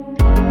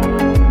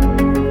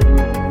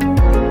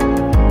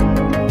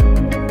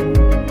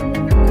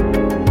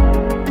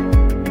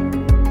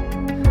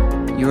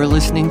are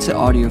listening to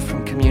audio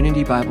from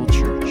Community Bible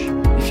Church.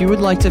 If you would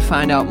like to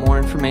find out more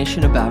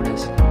information about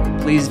us,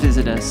 please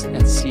visit us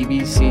at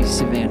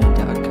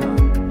cbcsavannah.com.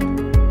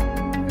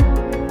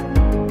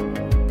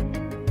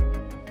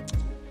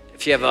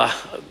 If you have a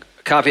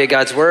copy of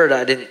God's Word,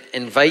 I'd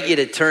invite you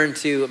to turn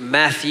to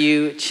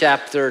Matthew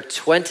chapter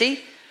 20.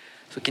 So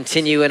we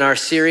continue in our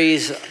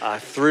series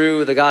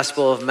through the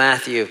Gospel of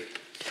Matthew.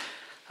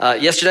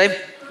 Yesterday,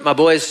 my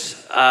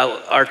boys,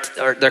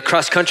 their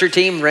cross-country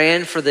team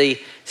ran for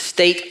the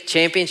state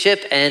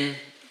championship and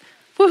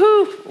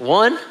woohoo,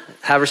 won.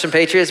 Haverson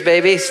Patriots,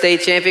 baby,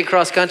 state champion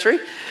cross-country.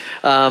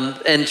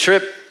 And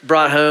Tripp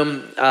brought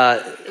home,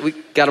 we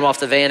got him off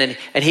the van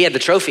and he had the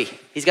trophy.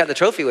 He's got the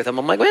trophy with him.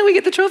 I'm like, man, we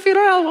get the trophy at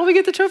our house. Why we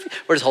get the trophy?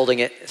 We're just holding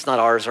it. It's not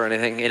ours or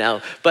anything, you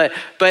know. But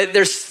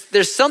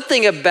there's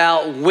something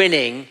about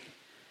winning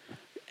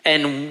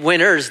and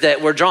winners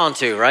that we're drawn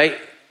to, right?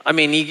 I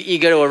mean, you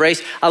go to a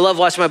race. I love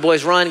watching my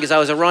boys run because I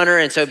was a runner.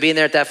 And so being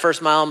there at that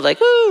first mile, I'm like,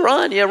 woo,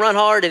 run. Yeah, run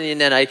hard. And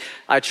then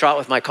I trot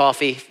with my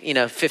coffee,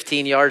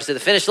 15 yards to the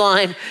finish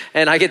line.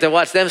 And I get to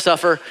watch them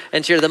suffer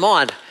and cheer them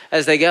on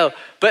as they go.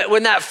 But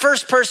when that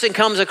first person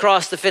comes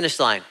across the finish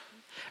line,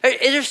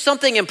 there's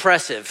something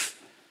impressive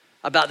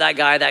about that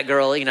guy, that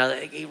girl,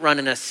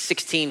 running a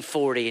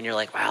 16:40. And you're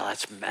like, wow,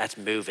 that's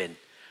moving,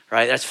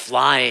 right? That's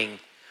flying.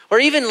 Or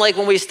even like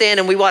when we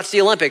stand and we watch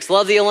the Olympics.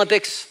 Love the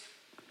Olympics.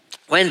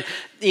 When,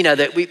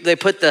 they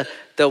put the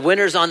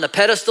winners on the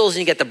pedestals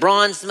and you get the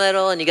bronze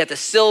medal and you get the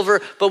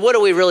silver. But what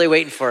are we really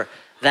waiting for?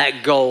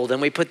 That gold.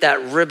 And we put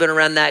that ribbon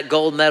around that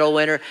gold medal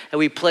winner and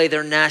we play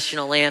their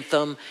national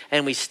anthem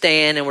and we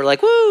stand and we're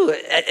like, woo,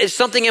 it's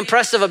something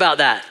impressive about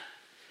that.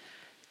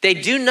 They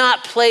do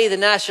not play the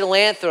national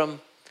anthem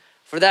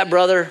for that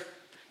brother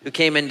who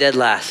came in dead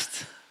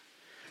last.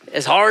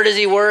 As hard as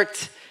he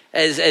worked,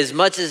 as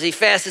much as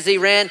fast as he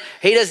ran,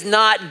 he does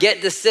not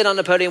get to sit on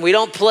the podium. We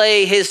don't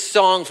play his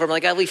song for him.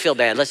 Like, we feel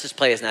bad. Let's just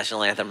play his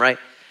national anthem, right?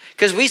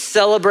 Because we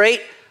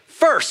celebrate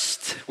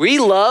first. We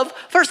love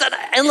first.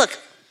 And look,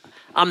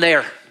 I'm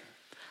there.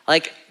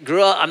 Like,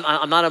 grew up,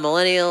 I'm not a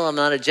millennial. I'm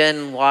not a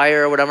Gen Y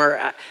or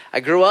whatever. I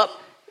grew up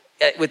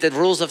with the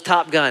rules of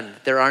Top Gun.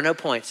 There are no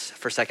points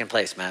for second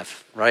place,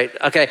 Mav, right?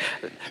 Okay,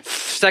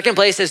 second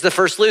place is the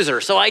first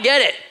loser. So I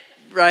get it,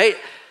 right?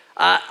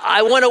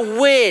 I want to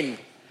win.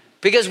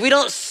 Because we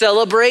don't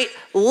celebrate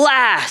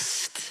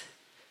last.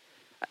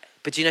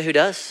 But you know who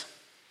does?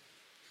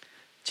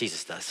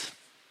 Jesus does.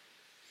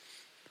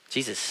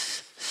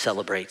 Jesus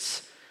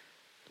celebrates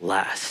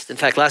last. In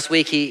fact, last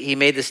week he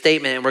made the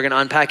statement, and we're going to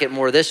unpack it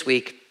more this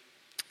week.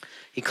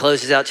 He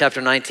closes out chapter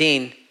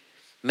 19.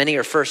 Many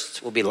are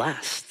first will be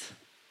last,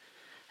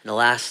 and the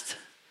last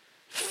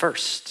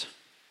first.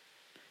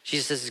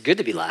 Jesus says it's good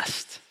to be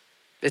last.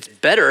 It's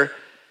better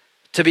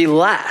to be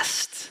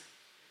last.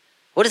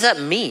 What does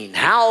that mean?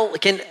 How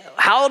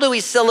do we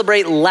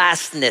celebrate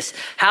lastness?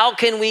 How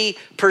can we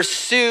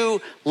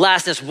pursue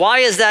lastness? Why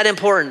is that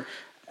important?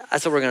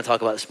 That's what we're going to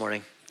talk about this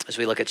morning as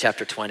we look at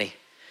chapter 20.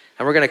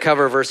 And we're going to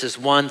cover verses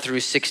 1 through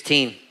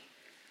 16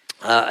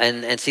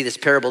 and see this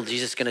parable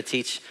Jesus is going to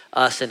teach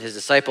us and his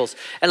disciples.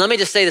 And let me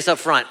just say this up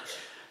front,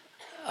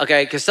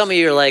 okay? Because some of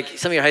your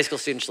high school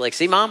students are like,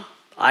 see, Mom,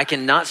 I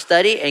cannot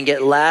study and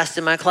get last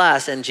in my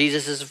class and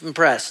Jesus is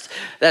impressed.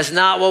 That's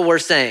not what we're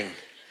saying.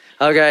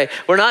 Okay,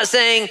 we're not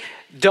saying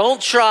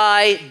don't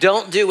try,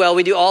 don't do well.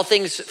 We do all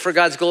things for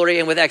God's glory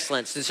and with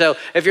excellence. And so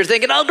if you're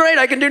thinking, oh great,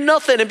 I can do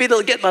nothing and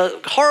get a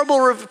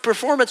horrible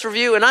performance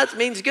review and that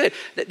means good.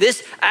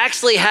 This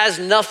actually has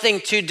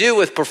nothing to do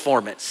with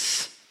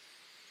performance.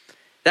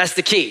 That's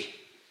the key.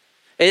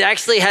 It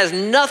actually has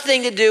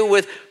nothing to do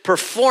with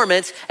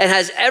performance and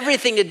has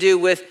everything to do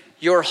with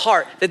your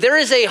heart. That there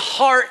is a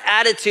heart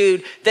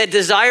attitude that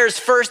desires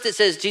first, it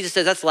says, Jesus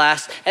says that's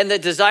last, and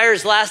that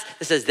desires last,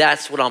 it says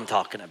that's what I'm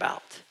talking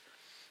about,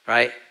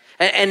 right?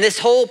 And this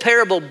whole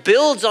parable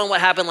builds on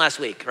what happened last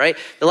week, right?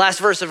 The last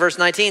verse of verse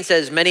 19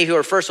 says, many who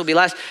are first will be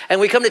last.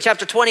 And we come to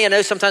chapter 20, I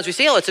know sometimes we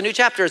say, it's a new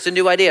chapter, it's a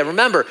new idea.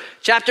 Remember,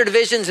 chapter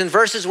divisions and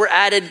verses were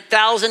added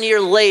 1,000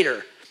 years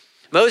later.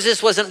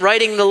 Moses wasn't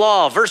writing the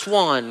law, verse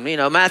 1.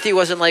 Matthew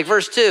wasn't like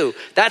verse 2.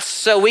 That's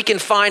so we can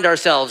find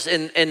ourselves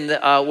in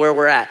where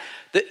we're at.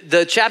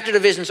 The chapter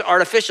divisions are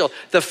artificial.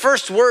 The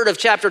first word of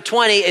chapter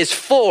 20 is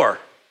for.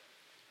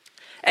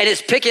 And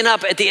it's picking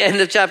up at the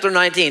end of chapter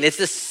 19. It's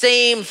the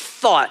same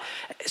thought.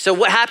 So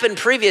what happened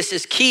previous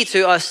is key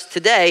to us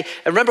today.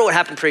 And remember what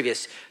happened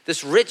previous.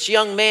 This rich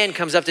young man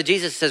comes up to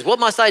Jesus and says, what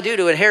must I do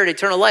to inherit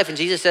eternal life? And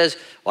Jesus says,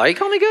 why you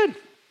call me good?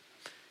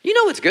 You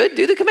know what's good.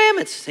 Do the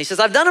commandments. And he says,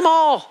 I've done them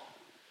all.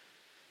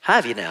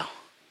 Have you now?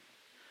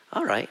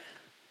 All right.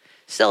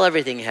 Sell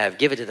everything you have.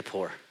 Give it to the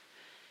poor.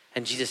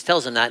 And Jesus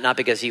tells him that not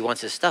because he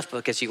wants his stuff, but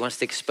because he wants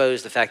to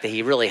expose the fact that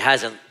he really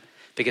hasn't.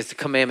 Because the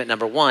commandment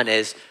number 1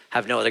 is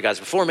have no other gods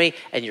before me,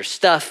 and your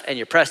stuff and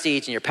your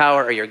prestige and your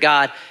power are your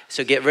God.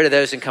 So get rid of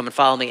those and come and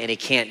follow me. And he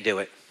can't do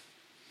it.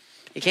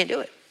 He can't do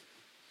it.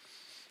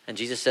 And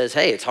Jesus says,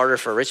 hey, it's harder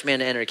for a rich man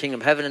to enter the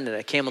kingdom of heaven than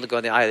a camel to go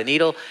in the eye of the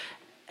needle.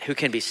 Who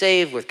can be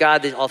saved? With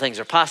God, all things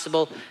are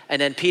possible.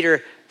 And then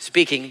Peter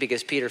speaking,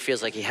 because Peter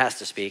feels like he has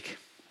to speak.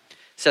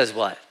 says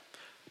what?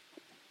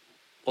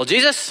 Well,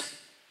 Jesus,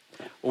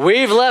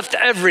 we've left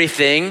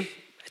everything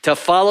to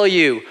follow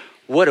you.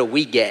 What do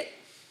we get?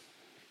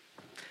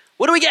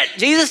 What do we get,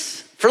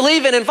 Jesus, for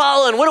leaving and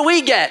following? What do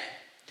we get?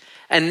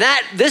 And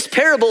this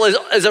parable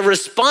is a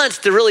response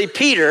to really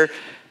Peter,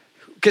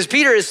 because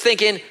Peter is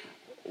thinking,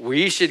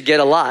 we should get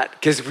a lot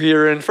because we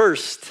are in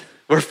first.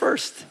 We're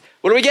first.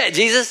 What do we get,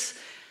 Jesus?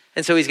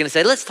 And so he's going to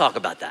say, let's talk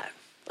about that.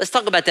 Let's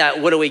talk about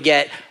that. What do we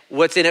get?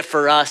 What's in it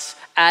for us?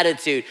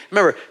 Attitude.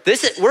 Remember,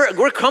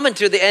 we're coming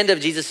to the end of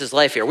Jesus'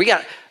 life here. We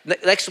got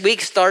next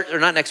week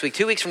not next week,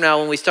 2 weeks from now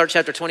when we start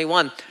chapter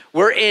 21,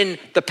 we're in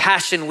the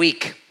Passion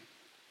Week.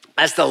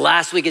 That's the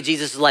last week of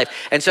Jesus' life.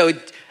 And so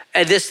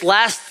at this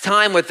last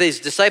time with these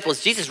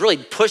disciples, Jesus really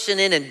pushing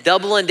in and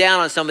doubling down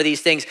on some of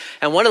these things.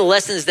 And one of the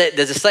lessons that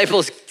the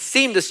disciples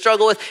seem to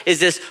struggle with is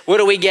this: what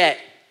do we get?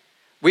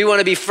 We want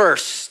to be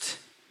first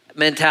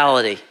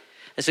mentality.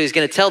 And so he's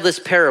going to tell this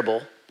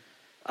parable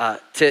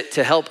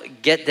to help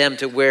get them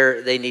to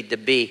where they need to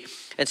be.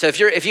 And so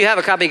if you have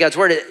a copy of God's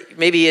word,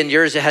 maybe in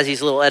yours it has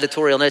these little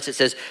editorial notes. It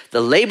says,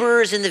 the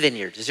laborers in the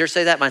vineyard. Does yours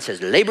say that? Mine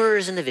says,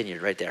 laborers in the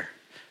vineyard right there,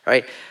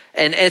 right?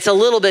 And it's a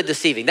little bit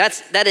deceiving.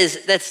 That's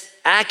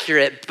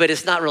accurate, but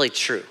it's not really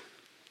true.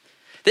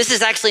 This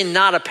is actually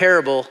not a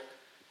parable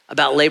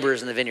about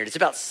laborers in the vineyard. It's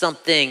about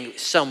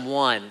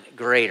someone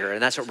greater.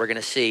 And that's what we're going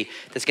to see.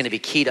 That's going to be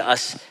key to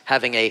us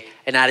having an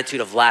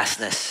attitude of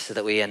lastness so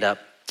that we end up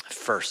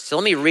first. So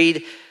let me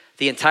read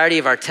the entirety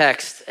of our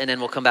text and then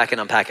we'll come back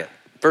and unpack it.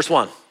 Verse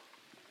 1.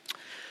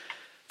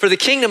 For the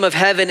kingdom of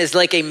heaven is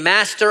like a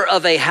master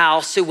of a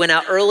house who went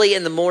out early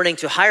in the morning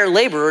to hire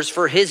laborers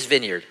for his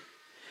vineyard.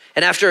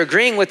 And after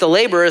agreeing with the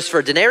laborers for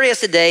a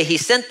denarius a day, he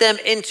sent them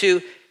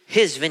into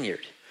his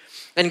vineyard.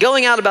 And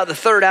going out about the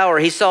third hour,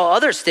 he saw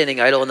others standing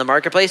idle in the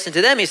marketplace. And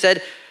to them he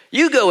said,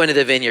 you go into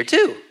the vineyard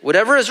too.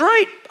 Whatever is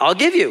right, I'll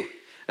give you.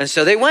 And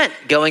so they went.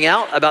 Going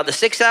out about the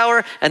 6th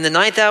hour and the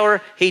 9th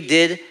hour, he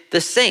did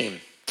the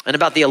same. And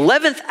about the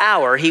 11th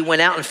hour, he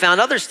went out and found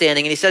others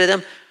standing. And he said to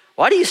them,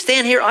 why do you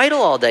stand here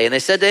idle all day? And they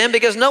said to him,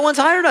 because no one's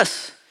hired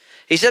us.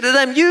 He said to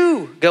them,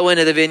 you go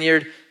into the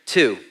vineyard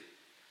too.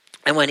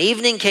 And when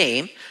evening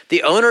came,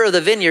 the owner of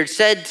the vineyard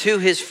said to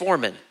his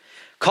foreman,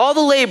 call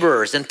the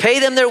laborers and pay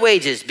them their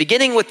wages,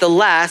 beginning with the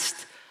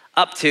last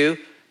up to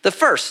the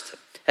first.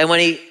 And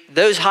when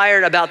those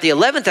hired about the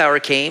 11th hour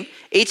came,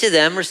 each of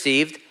them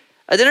received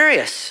a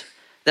denarius.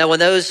 Now when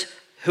those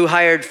who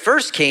hired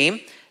first came,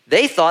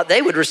 they thought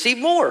they would receive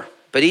more,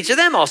 but each of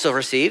them also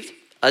received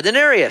a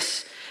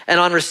denarius. And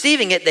on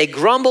receiving it, they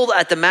grumbled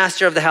at the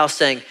master of the house,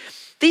 saying,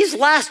 these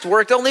last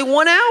worked only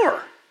 1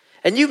 hour,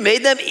 and you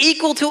made them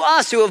equal to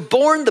us who have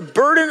borne the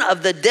burden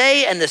of the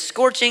day and the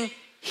scorching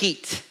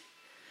heat.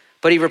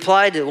 But he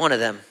replied to one of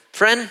them,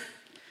 friend,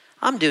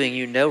 I'm doing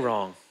you no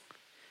wrong.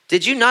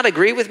 Did you not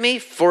agree with me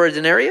for a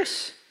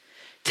denarius?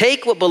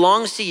 Take what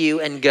belongs to you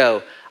and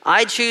go.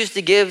 I choose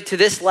to give to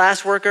this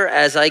last worker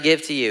as I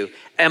give to you.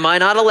 Am I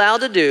not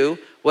allowed to do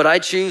what I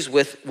choose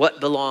with what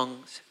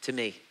belongs to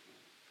me?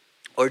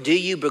 Or do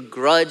you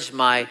begrudge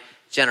my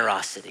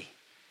generosity?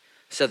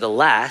 So the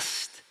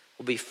last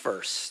will be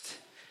first,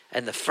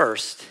 and the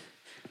first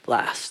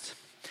last.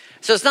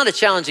 So it's not a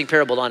challenging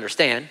parable to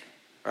understand,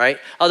 right?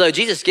 Although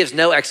Jesus gives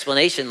no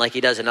explanation like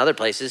he does in other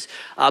places,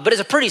 but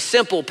it's a pretty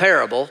simple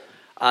parable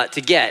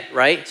to get,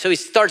 right? So he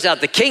starts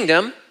out the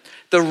kingdom,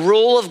 the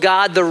rule of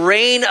God, the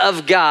reign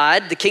of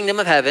God, the kingdom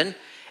of heaven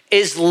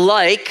is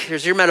like,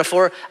 here's your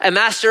metaphor, a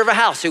master of a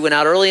house who went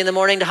out early in the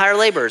morning to hire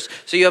laborers.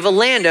 So you have a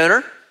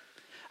landowner,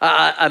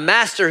 a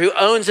master who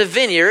owns a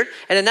vineyard.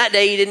 And in that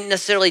day, you didn't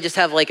necessarily just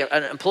have like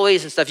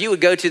employees and stuff. You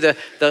would go to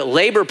the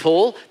labor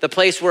pool, the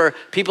place where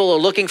people are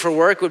looking for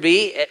work would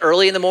be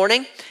early in the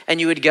morning.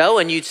 And you would go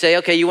and you'd say,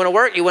 okay, you want to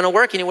work, and you want to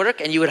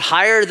work. And you would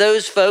hire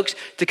those folks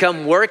to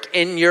come work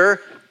in your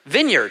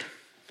vineyard.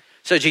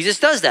 So Jesus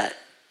does that.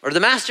 Or the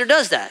master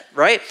does that,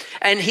 right?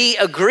 And he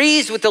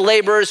agrees with the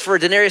laborers for a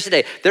denarius a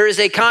day. There is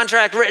a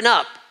contract written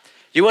up.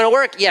 You want to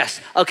work?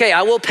 Yes. Okay,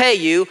 I will pay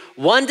you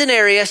 1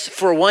 denarius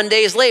for 1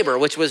 day's labor,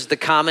 which was the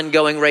common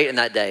going rate in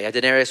that day. A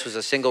denarius was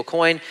a single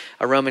coin,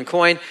 a Roman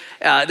coin.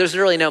 There's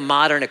really no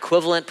modern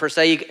equivalent per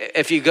se.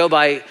 If you go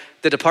by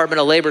the Department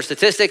of Labor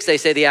statistics, they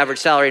say the average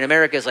salary in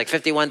America is like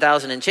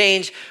 $51,000 and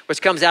change,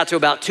 which comes out to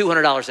about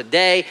 $200 a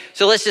day.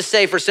 So let's just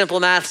say for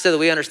simple math so that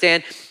we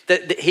understand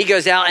that he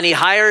goes out and he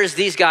hires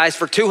these guys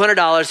for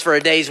 $200 for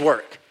a day's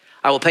work.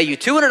 I will pay you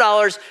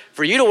 $200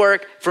 for you to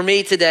work for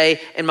me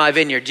today in my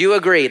vineyard. Do you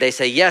agree? They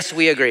say, yes,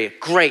 we agree.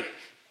 Great,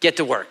 get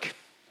to work.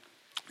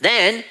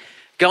 Then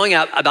going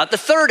out about the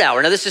 3rd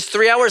hour. Now this is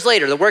 3 hours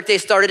later. The workday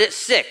started at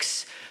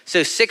 6.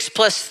 So 6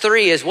 plus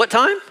 3 is what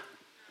time?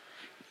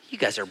 You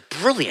guys are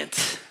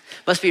brilliant.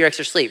 Must be your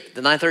extra sleep.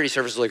 The 9:30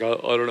 service is like, I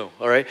don't know.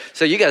 All right.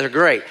 So you guys are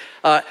great.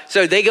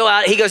 So they go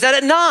out, he goes out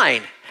at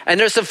 9. And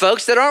there's some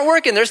folks that aren't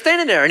working. They're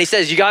standing there. And he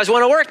says, you guys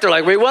want to work? They're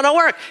like, we want to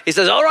work. He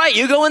says, all right,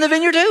 you go in the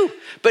vineyard too.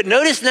 But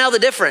notice now the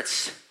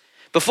difference.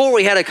 Before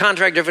we had a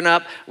contract driven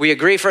up. We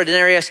agree for a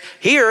denarius.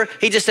 Here,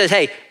 he just says,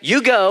 hey,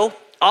 you go.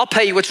 I'll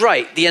pay you what's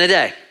right at the end of the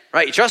day.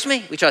 Right? You trust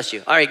me? We trust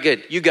you. All right,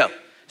 good. You go.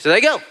 So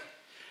they go.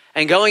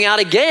 and going out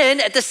again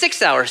at the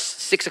 6 hours.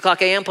 6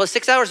 o'clock a.m. plus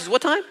 6 hours is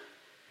what time?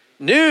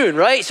 Noon,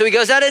 right? So he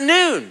goes out at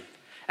noon.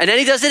 And then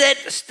he does it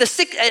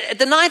at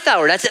the 9th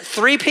hour. That's at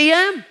 3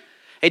 p.m.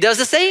 He does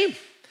the same.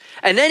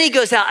 And then he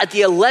goes out at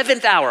the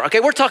 11th hour. Okay,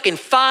 we're talking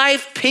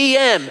 5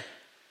 p.m.,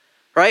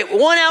 right?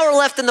 1 hour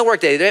left in the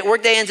workday. The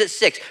workday ends at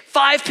 6.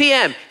 5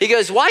 p.m. He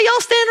goes, why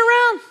y'all standing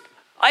around?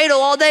 Idle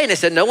all day. And they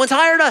said, no one's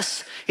hired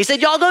us. He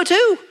said, y'all go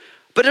too.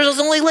 But there's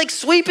only like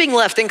sweeping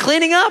left and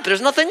cleaning up.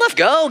 There's nothing left.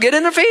 Go, get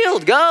in the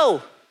field,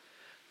 go.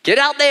 Get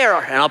out there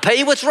and I'll pay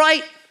you what's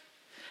right.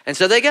 And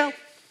so they go.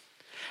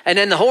 And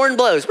then the horn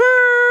blows.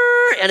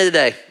 End of the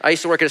day. I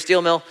used to work at a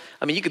steel mill.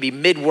 I mean, you could be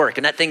mid-work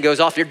and that thing goes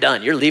off, you're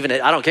done. You're leaving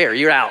it. I don't care.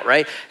 You're out,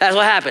 right? That's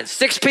what happens.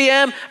 6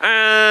 p.m.,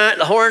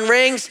 the horn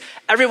rings.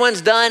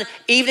 Everyone's done.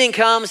 Evening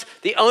comes.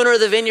 The owner of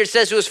the vineyard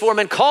says to his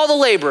foreman, call the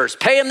laborers,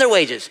 pay them their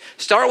wages.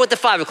 Start with the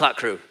 5 o'clock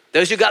crew.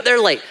 Those who got there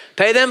late,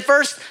 pay them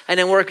first and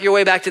then work your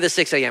way back to the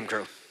 6 a.m. crew,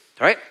 all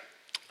right?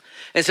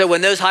 And so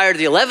when those hired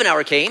the 11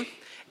 hour came,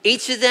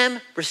 each of them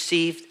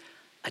received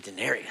a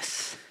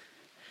denarius.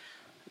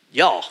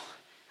 Y'all,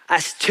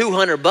 that's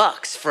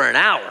 $200 for an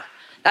hour.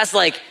 That's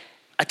like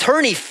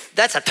attorney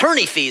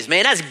fees,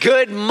 man. That's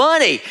good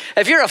money.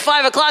 If you're a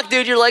 5 o'clock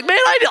dude, you're like, man,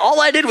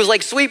 all I did was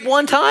like sweep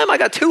one time. I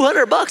got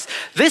 $200.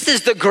 This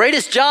is the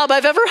greatest job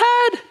I've ever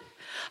had.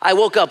 I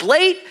woke up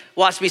late,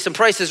 watched me some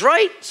Price is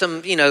Right,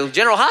 some,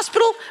 General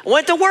Hospital,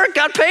 went to work,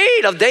 got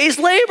paid a day's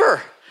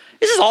labor.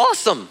 This is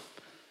awesome,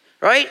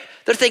 right?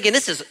 They're thinking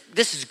this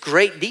is a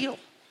great deal.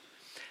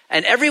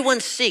 And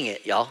everyone's seeing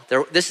it, y'all.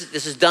 This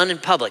is done in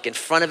public, in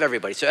front of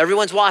everybody. So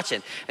everyone's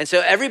watching. And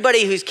so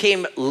everybody who's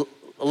came a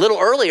little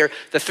earlier,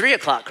 the 3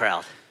 o'clock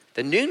crowd,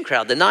 the noon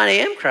crowd, the 9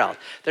 a.m. crowd,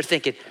 they're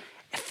thinking,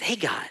 if they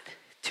got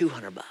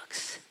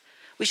 $200,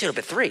 we should have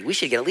at 3. We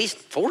should get at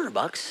least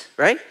 $400,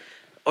 right?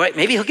 All right,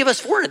 maybe he'll give us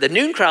 400. The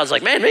noon crowd's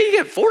like, man, maybe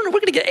you get 400. We're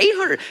going to get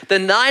 800. The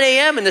 9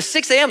 a.m. and the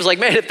 6 a.m. is like,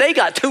 man, if they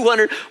got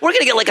 200, we're going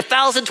to get like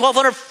 $1,000,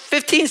 $1,200,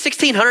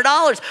 $1,500,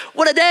 $1,600.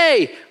 What a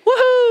day.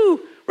 Woohoo.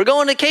 We're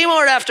going to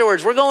Kmart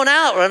afterwards. We're going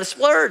out. We're on a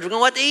splurge. We're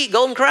going out to eat.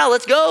 Golden Corral.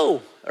 Let's go.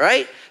 All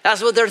right.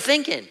 That's what they're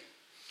thinking.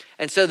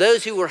 And so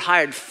those who were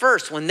hired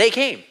first, when they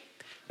came,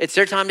 it's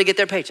their time to get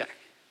their paycheck.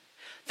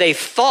 They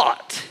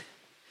thought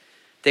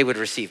they would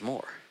receive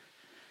more.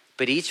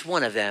 But each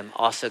one of them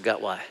also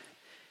got what?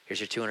 Here's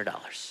your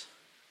 $200.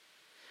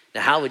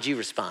 Now, how would you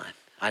respond?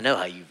 I know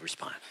how you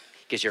respond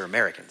because you're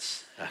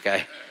Americans,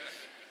 okay?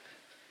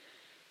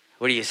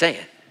 What are you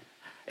saying?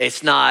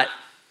 It's not,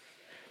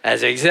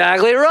 that's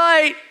exactly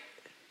right.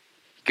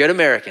 Good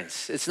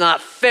Americans. It's not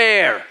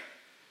fair.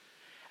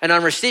 And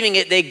on receiving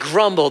it, they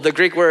grumbled. The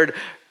Greek word,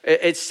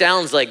 it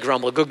sounds like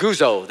grumble,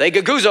 gaguzo. They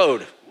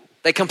gaguzoed.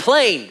 They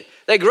complained.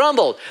 They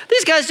grumbled.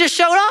 These guys just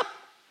showed up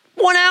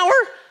 1 hour.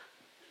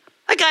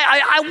 That guy,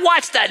 I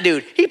watched that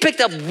dude. He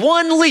picked up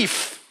one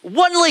leaf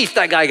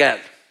that guy got.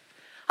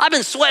 I've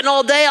been sweating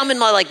all day. I'm in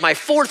my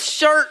 4th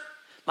shirt.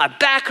 My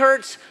back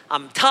hurts.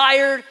 I'm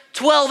tired.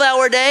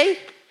 12-hour day.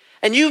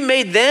 And you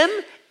made them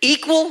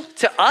equal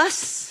to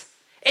us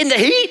in the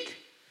heat.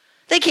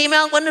 They came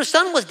out when the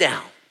sun was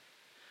down,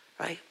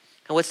 right?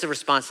 And what's the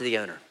response of the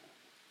owner?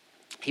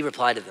 He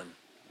replied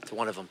to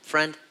one of them,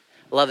 friend,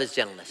 love is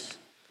gentleness.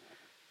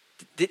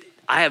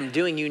 I am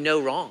doing you no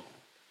wrong.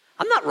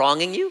 I'm not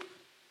wronging you.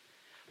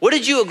 What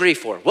did you agree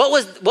for? What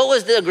was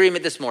the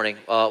agreement this morning?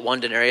 1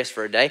 denarius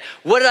for a day.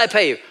 What did I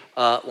pay you?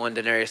 1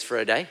 denarius for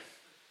a day.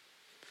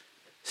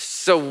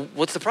 So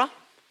what's the problem?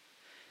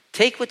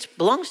 Take what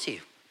belongs to you.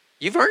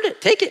 You've earned it.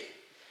 Take it.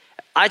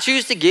 I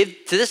choose to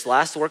give to this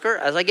last worker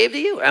as I gave to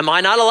you. Am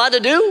I not allowed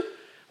to do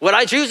what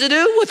I choose to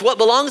do with what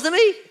belongs to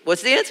me?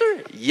 What's the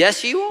answer?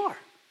 Yes, you are.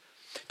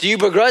 Do you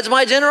begrudge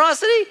my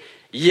generosity?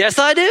 Yes,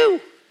 I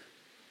do.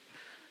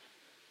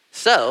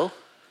 So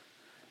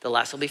the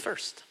last will be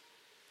first.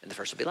 And the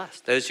first will be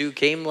last. Those who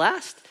came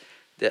last,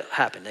 that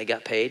happened. They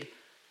got paid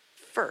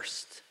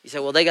first. You say,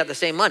 well, they got the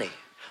same money.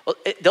 Well,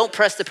 don't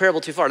press the parable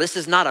too far. This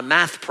is not a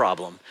math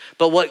problem.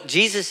 But what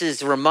Jesus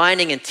is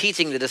reminding and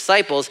teaching the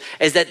disciples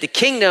is that the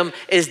kingdom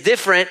is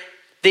different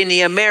than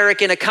the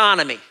American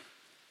economy.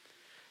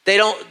 They're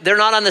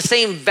not on the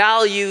same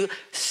value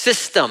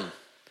system.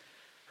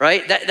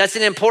 Right? That's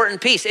an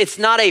important piece. It's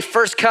not a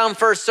first come,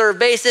 first serve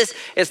basis.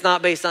 It's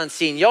not based on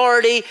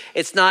seniority.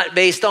 It's not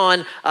based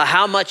on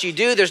how much you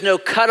do. There's no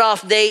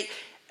cutoff date.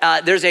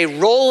 There's a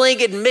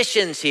rolling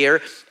admissions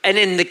here. And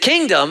in the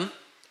kingdom,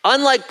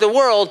 unlike the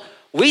world,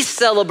 we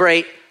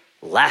celebrate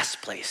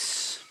last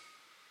place.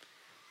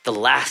 The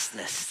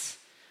lastness,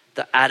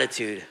 the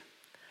attitude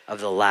of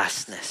the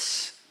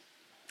lastness.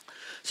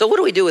 So what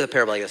do we do with a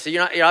parable like this? So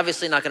you're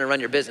obviously not going to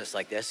run your business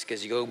like this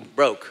because you go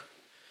broke.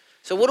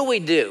 So what do we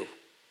do?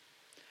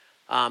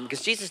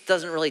 Because Jesus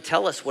doesn't really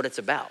tell us what it's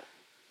about.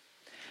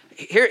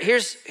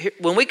 Here's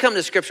when we come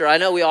to scripture, I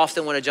know we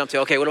often want to jump to,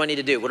 okay, what do I need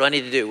to do? What do I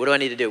need to do? What do I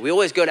need to do? We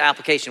always go to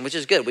application, which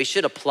is good. We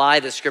should apply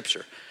the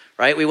scripture,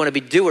 right? We want to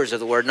be doers of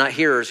the word, not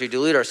hearers who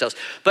delude ourselves.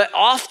 But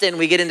often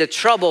we get into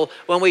trouble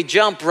when we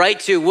jump right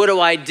to what do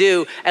I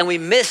do? And we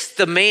miss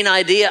the main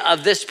idea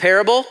of this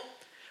parable,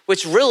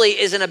 which really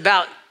isn't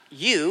about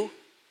you.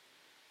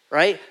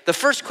 right? The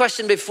first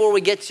question before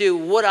we get to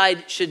what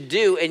I should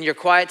do in your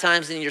quiet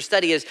times and in your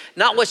study is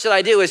not what should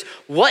I do, is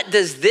what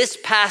does this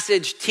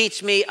passage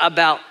teach me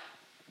about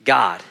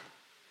God?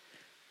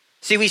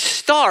 See, we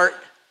start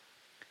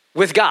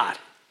with God.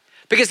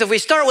 Because if we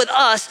start with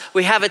us,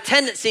 we have a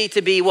tendency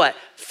to be what?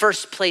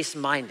 First place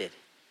minded.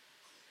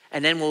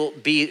 And then we'll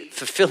be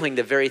fulfilling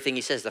the very thing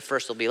he says, the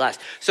first will be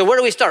last. So where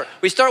do we start?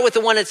 We start with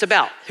the one it's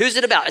about. Who's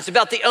it about? It's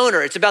about the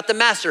owner. It's about the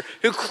master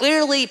who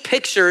clearly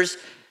pictures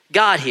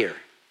God here,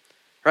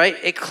 right?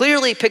 It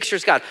clearly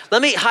pictures God.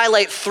 Let me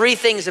highlight 3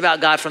 things about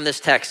God from this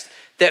text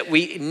that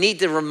we need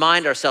to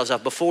remind ourselves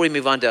of before we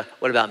move on to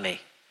what about me?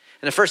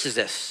 And the first is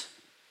this,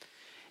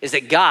 is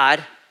that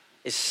God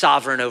is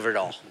sovereign over it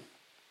all,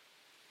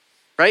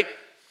 right?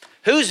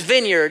 Whose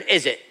vineyard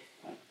is it?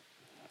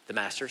 The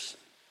master's,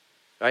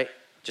 right?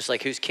 Just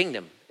like whose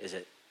kingdom is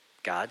it?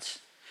 God's.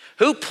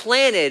 Who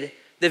planted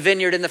the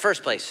vineyard in the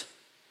first place?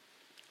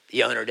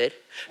 The owner did.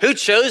 Who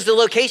chose the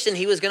location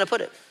he was going to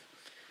put it?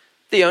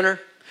 The owner.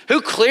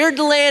 Who cleared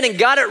the land and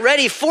got it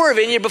ready for a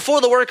vineyard before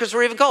the workers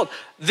were even called?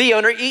 The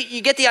owner.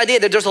 You get the idea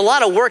that there's a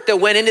lot of work that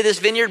went into this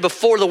vineyard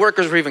before the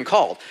workers were even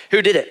called.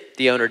 Who did it?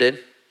 The owner did,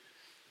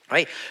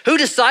 right? Who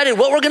decided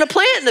what we're going to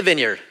plant in the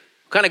vineyard?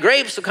 What kind of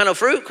grapes, what kind of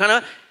fruit,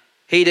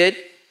 he did,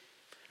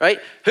 right?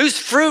 Whose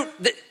fruit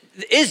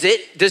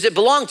does it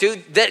belong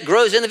to that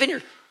grows in the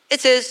vineyard?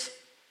 It's his.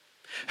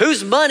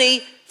 Whose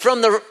money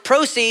from the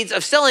proceeds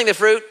of selling the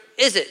fruit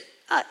is it?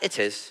 It's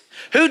his.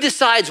 Who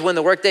decides when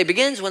the workday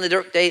begins, when the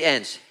workday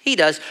ends? He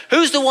does.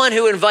 Who's the one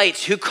who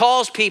invites, who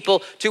calls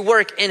people to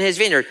work in his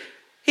vineyard?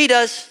 He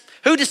does.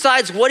 Who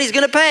decides what he's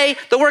going to pay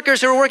the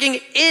workers who are working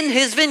in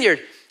his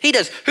vineyard? He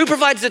does. Who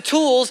provides the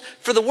tools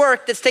for the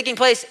work that's taking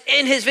place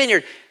in his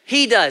vineyard?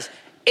 He does.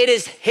 It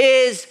is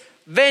his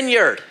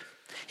vineyard.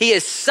 He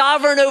is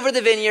sovereign over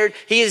the vineyard.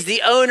 He is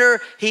the owner.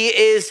 He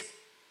is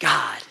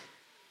God.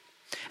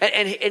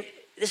 And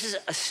this is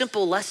a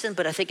simple lesson,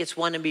 but I think it's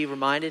one to be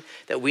reminded,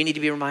 that we need to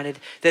be reminded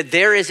that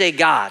there is a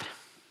God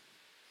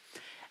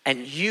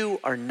and you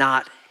are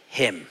not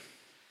him.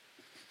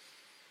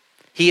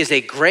 He is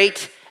a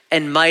great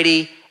and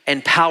mighty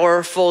and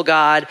powerful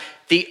God.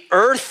 The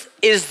earth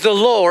is the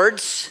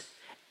Lord's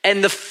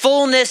and the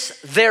fullness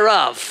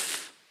thereof.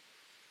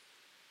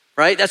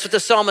 Right? That's what the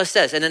psalmist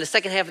says. And then the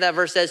second half of that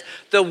verse says,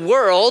 the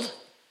world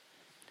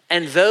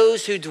and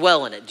those who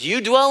dwell in it. Do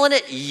you dwell in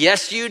it?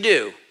 Yes, you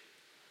do.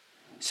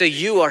 So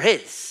you are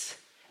his.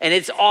 And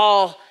it's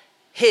all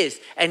his.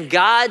 And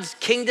God's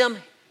kingdom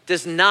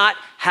does not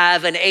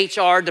have an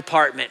HR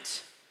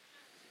department.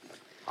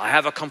 I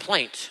have a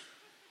complaint.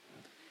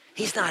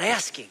 He's not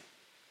asking.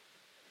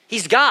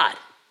 He's God.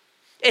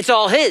 It's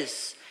all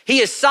his. He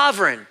is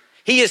sovereign.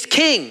 He is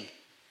king.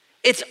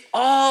 It's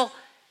all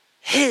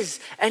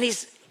his. And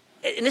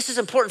this is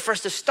important for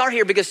us to start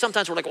here because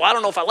sometimes we're like, well, I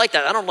don't know if I like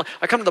that.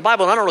 I come to the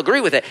Bible and I don't agree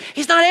with it.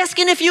 He's not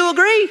asking if you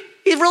agree.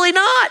 He's really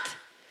not.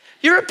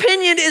 Your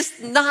opinion is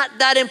not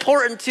that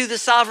important to the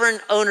sovereign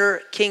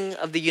owner, king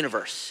of the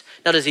universe.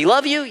 Now, does he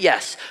love you?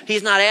 Yes.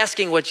 He's not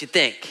asking what you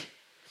think.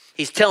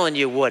 He's telling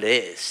you what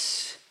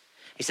is.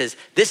 He says,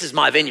 this is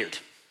my vineyard.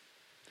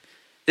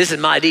 This is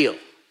my deal.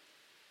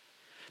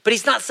 But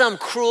he's not some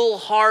cruel,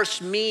 harsh,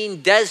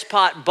 mean,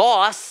 despot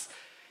boss.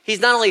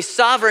 He's not only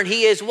sovereign,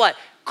 he is what?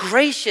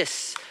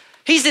 Gracious.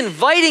 He's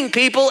inviting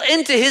people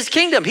into his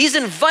kingdom. He's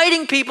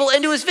inviting people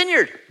into his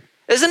vineyard,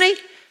 isn't he?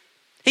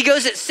 He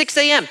goes at 6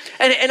 a.m.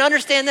 And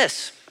understand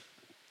this.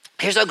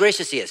 Here's how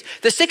gracious he is.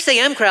 The 6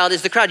 a.m. crowd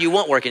is the crowd you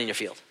want working in your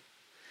field,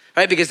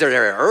 right? Because they're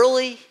there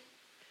early.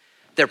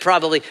 They're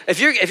probably, if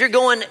you're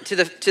going to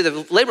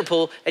the labor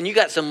pool and you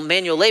got some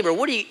manual labor,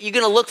 what are you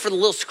going to look for the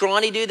little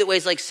scrawny dude that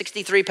weighs like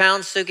 63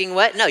 pounds soaking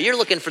wet? No, you're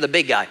looking for the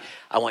big guy.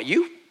 I want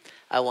you.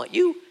 I want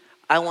you.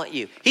 I want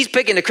you. He's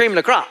picking the cream of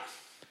the crop.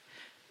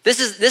 This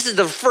is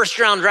the first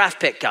round draft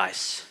pick,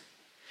 guys.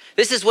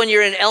 This is when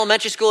you're in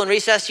elementary school and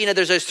recess,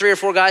 there's those 3 or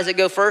 4 guys that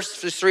go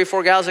first. There's 3 or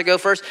 4 gals that go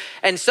first.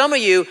 And some of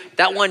you,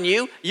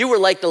 you were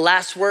like the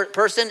last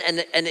person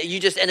and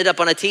you just ended up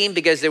on a team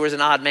because there was an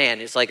odd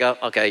man. It's like, oh,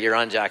 okay, you're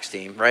on Jack's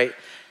team, right?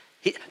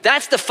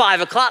 That's the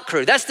 5 o'clock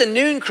crew. That's the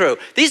noon crew.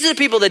 These are the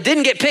people that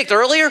didn't get picked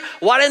earlier.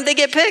 Why didn't they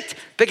get picked?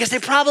 Because they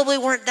probably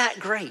weren't that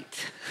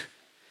great.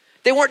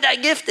 They weren't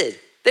that gifted.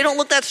 They don't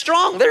look that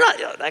strong. They're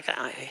not, that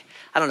guy.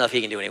 I don't know if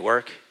he can do any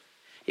work.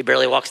 He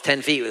barely walks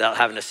 10 feet without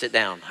having to sit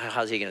down.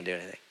 How's he going to do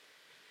anything?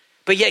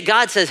 But yet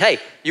God says, hey,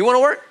 you want to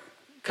work?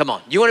 Come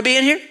on. You want to be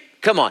in here?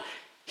 Come on.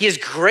 He is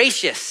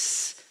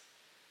gracious,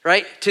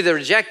 right? To the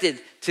rejected,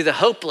 to the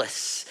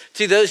hopeless,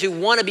 to those who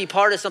want to be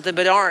part of something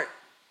but aren't,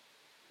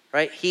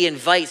 right? He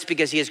invites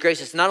because he is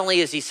gracious. Not only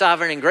is he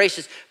sovereign and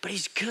gracious, but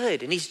he's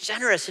good and he's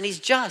generous and he's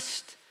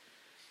just.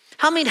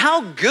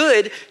 How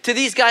good to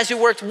these guys who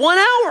worked 1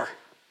 hour?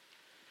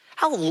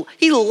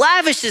 He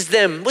lavishes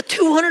them with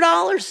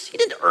 $200. He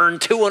didn't earn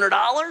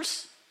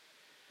 $200.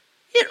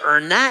 He didn't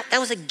earn that. That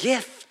was a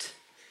gift,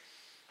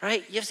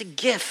 right? It was a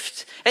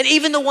gift. And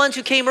even the ones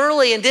who came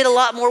early and did a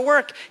lot more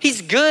work,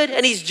 he's good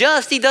and he's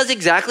just. He does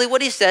exactly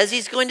what he says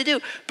he's going to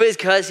do. But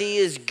because he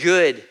is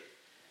good,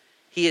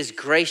 he is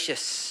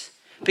gracious.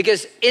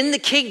 Because in the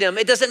kingdom,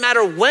 it doesn't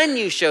matter when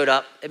you showed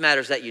up, it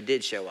matters that you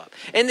did show up.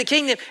 In the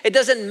kingdom, it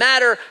doesn't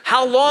matter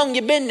how long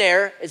you've been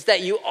there, it's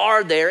that you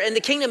are there. In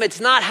the kingdom, it's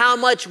not how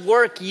much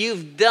work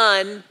you've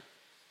done,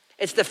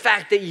 it's the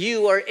fact that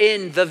you are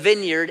in the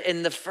vineyard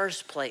in the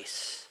first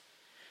place.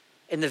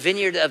 In the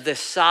vineyard of the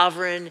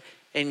sovereign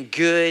and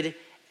good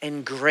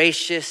and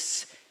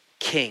gracious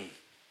King.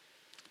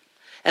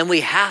 And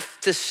we have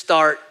to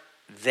start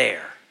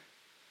there.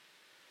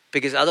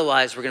 Because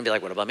otherwise we're gonna be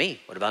like, what about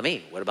me? What about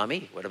me? What about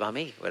me? What about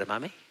me? What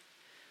about me?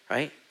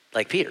 Right?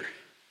 Like Peter.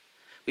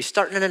 We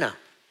start, no.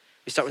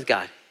 We start with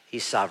God.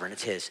 He's sovereign,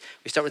 it's his.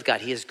 We start with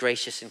God. He is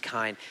gracious and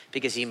kind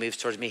because he moves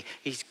towards me.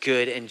 He's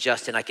good and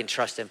just and I can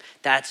trust him.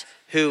 That's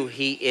who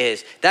he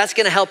is. That's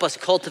gonna help us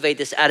cultivate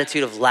this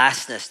attitude of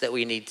lastness that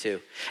we need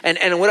to.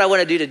 And what I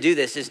wanna do to do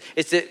this is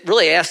to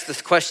really ask the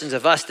questions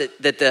of us that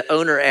the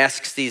owner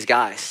asks these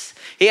guys.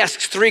 He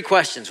asks 3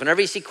 questions. Whenever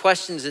you see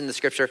questions in the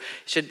scripture,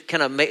 you should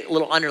kind of make a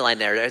little underline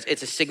there.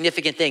 It's a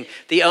significant thing.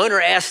 The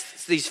owner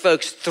asks these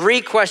folks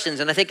 3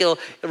 questions, and I think it'll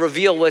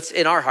reveal what's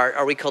in our heart.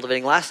 Are we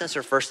cultivating lastness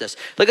or firstness?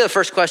 Look at the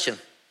first question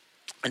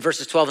in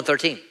verses 12 and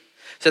 13.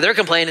 So they're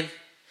complaining.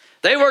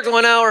 They worked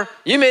 1 hour.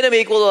 You made them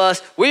equal to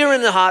us. We were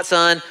in the hot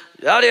sun,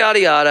 yada, yada,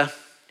 yada.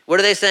 What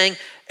are they saying?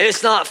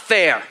 It's not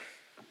fair.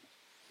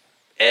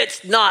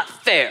 It's not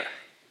fair,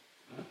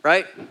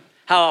 right?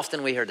 How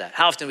often we heard that?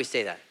 How often we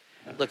say that?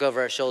 Look over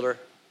our shoulder.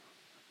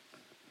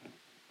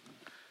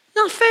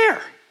 Not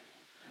fair.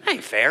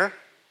 Ain't fair.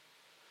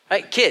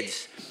 Right,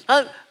 kids.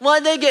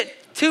 Why'd they get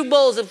 2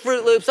 bowls of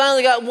Fruit Loops? I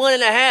only got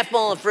 1.5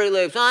 bowl of Fruit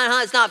Loops.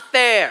 It's not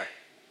fair.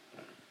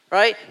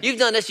 Right? You've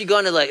done this. You go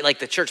into like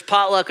the church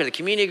potluck or the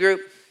community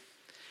group.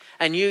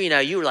 And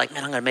you were like,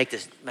 man, I'm gonna make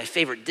this my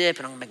favorite dip,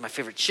 and I'm gonna make my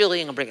favorite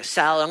chili, I'm gonna bring a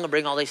salad, I'm gonna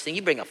bring all these things.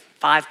 You bring a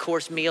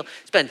 5-course meal,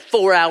 spend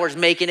 4 hours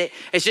making it.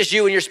 It's just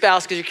you and your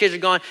spouse because your kids are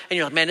gone, and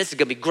you're like, man, this is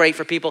gonna be great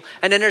for people.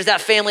 And then there's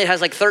that family that has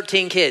like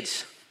 13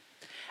 kids.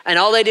 And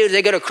all they do is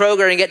they go to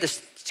Kroger and get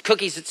the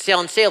cookies that sell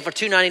on sale for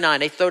 $2.99.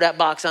 They throw that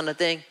box on the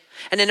thing.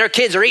 And then their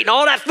kids are eating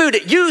all that food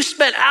that you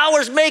spent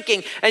hours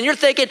making, and you're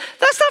thinking,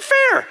 that's not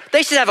fair.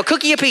 They should have a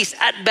cookie apiece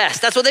at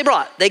best. That's what they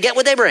brought. They get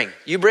what they bring.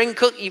 You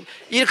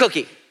eat a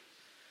cookie.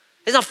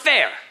 It's not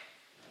fair.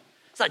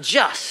 It's not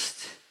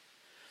just,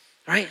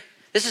 right?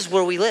 This is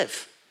where we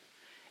live.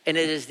 And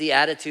it is the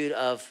attitude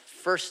of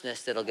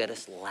firstness that'll get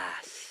us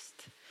last.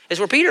 It's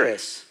where Peter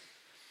is.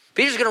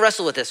 Peter's gonna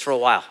wrestle with this for a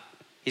while.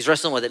 He's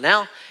wrestling with it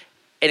now.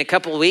 In a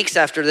couple of weeks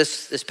after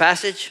this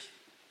passage,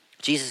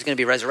 Jesus is gonna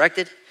be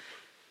resurrected.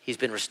 He's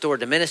been restored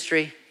to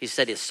ministry. He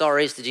said his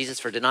sorries to Jesus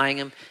for denying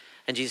him.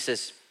 And Jesus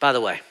says, by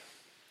the way,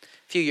 a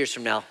few years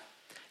from now,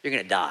 you're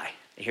gonna die.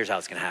 And here's how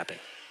it's gonna happen.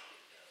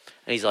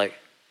 And he's like,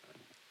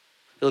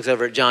 he looks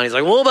over at John. He's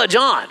like, well, what about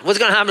John? What's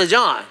going to happen to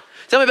John?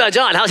 Tell me about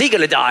John. How's he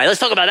going to die?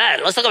 Let's talk about that.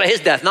 Let's talk about his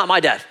death, not my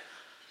death.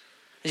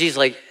 And Jesus is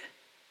like,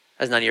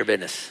 that's none of your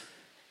business.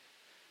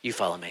 You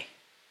follow me.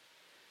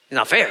 It's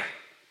not fair,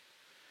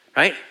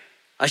 right?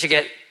 I should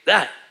get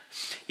that.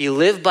 You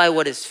live by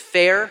what is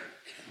fair.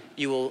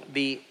 You will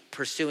be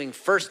pursuing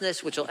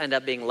firstness, which will end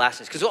up being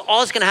lastness. Because all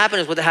that's going to happen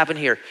is what happened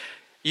here.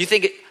 You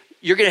think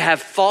you're going to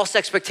have false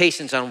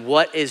expectations on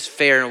what is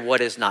fair and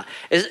what is not.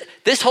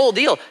 This whole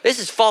deal, this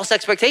is false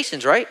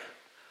expectations, right?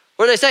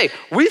 What do they say?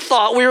 We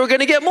thought we were going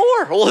to get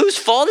more. Well, whose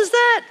fault is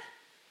that?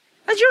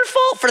 That's your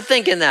fault for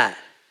thinking that.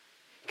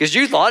 Because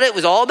you thought it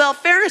was all about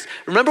fairness.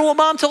 Remember what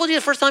mom told you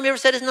the first time you ever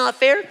said it's not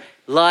fair?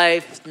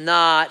 Life's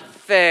not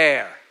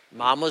fair.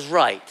 Mom was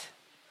right.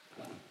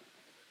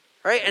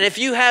 Right? And if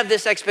you have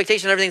this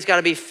expectation everything's got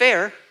to be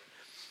fair,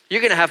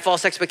 you're going to have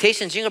false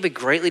expectations. You're going to be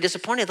greatly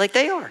disappointed like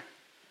they are.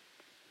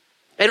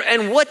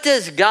 And what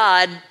does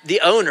God,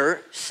 the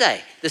owner,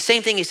 say? The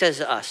same thing he says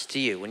to us, to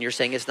you, when you're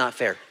saying it's not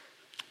fair.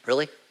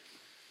 Really? Do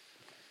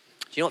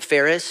you know what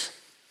fair is?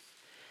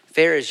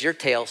 Fair is your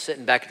tail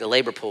sitting back at the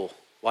labor pool,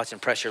 watching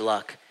Press Your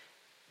Luck,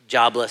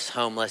 jobless,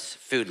 homeless,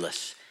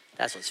 foodless.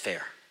 That's what's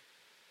fair.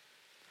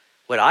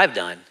 What I've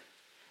done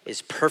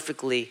is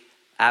perfectly,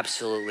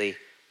 absolutely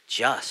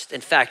just.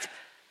 In fact,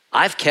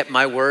 I've kept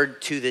my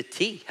word to the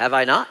T, have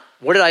I not?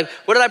 What did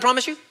I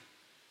promise you?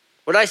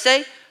 What did I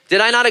say? Did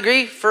I not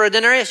agree for a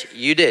denarius?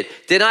 You did.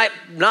 Did I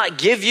not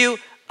give you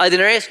a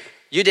denarius?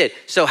 You did.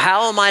 So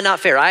how am I not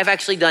fair? I've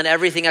actually done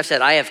everything I've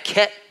said. I have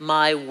kept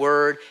my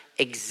word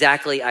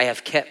exactly. I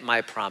have kept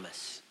my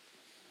promise,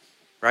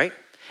 right?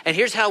 And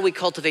here's how we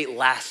cultivate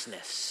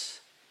lastness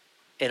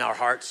in our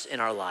hearts,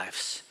 in our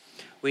lives.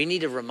 We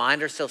need to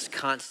remind ourselves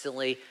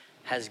constantly,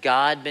 has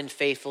God been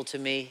faithful to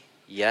me?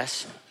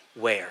 Yes.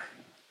 Where?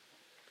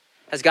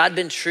 Has God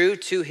been true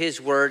to his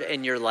word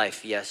in your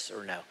life? Yes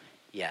or no?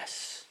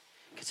 Yes.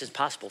 Because it's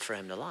possible for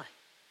him to lie,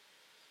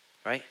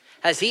 right?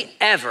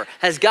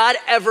 Has God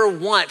ever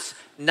once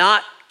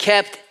not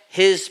kept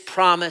his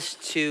promise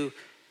to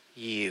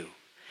you?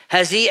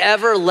 Has he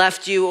ever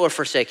left you or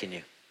forsaken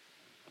you?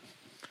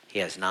 He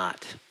has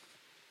not.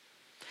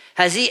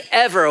 Has he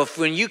ever,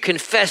 when you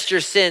confessed your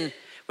sin,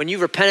 when you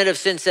repented of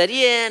sin, said,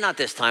 yeah, not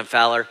this time,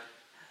 Fowler.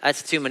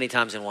 That's too many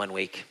times in 1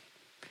 week.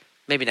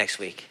 Maybe next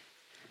week.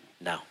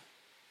 No.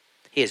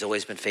 He has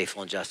always been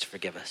faithful and just to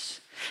forgive us.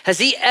 Has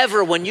he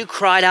ever, when you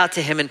cried out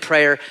to him in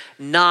prayer,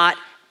 not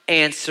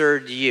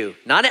answered you?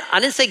 I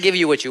didn't say give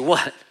you what you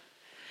want.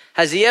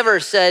 Has he ever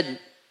said,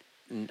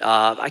 I'm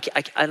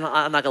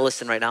not going to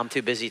listen right now. I'm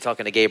too busy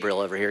talking to Gabriel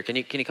over here. Can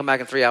you come back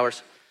in 3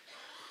 hours?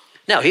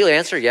 No, he'll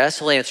answer yes.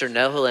 He'll answer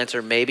no. He'll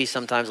answer maybe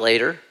sometimes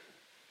later.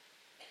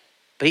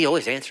 But he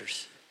always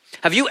answers.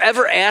 Have you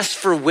ever asked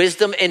for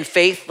wisdom in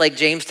faith, like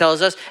James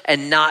tells us,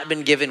 and not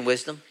been given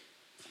wisdom?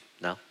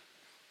 No.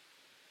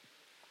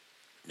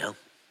 No.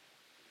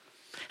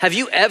 Have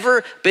you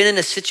ever been in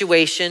a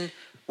situation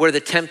where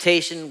the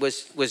temptation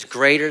was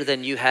greater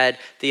than you had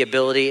the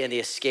ability and the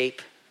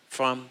escape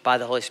from by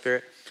the Holy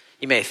Spirit?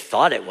 You may have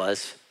thought it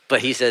was,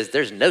 but he says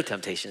there's no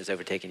temptation that's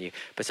overtaken you,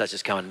 but such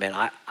is common man.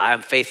 I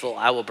am faithful.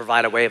 I will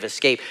provide a way of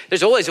escape.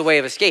 There's always a way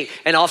of escape.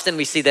 And often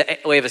we see the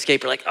way of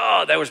escape. We're like,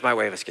 oh, that was my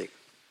way of escape.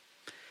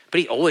 But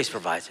he always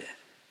provides it,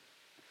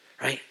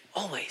 right?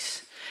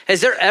 Always.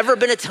 Has there ever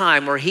been a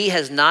time where he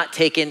has not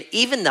taken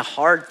even the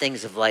hard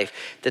things of life,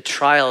 the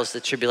trials, the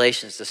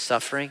tribulations, the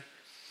suffering,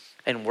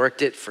 and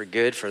worked it for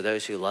good for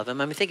those who love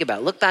him? I mean, think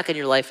about it. Look back in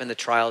your life and the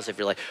trials of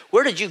your life.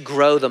 Where did you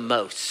grow the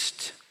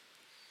most?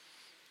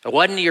 It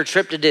wasn't your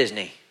trip to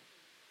Disney,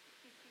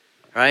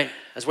 right?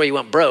 That's where you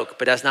went broke,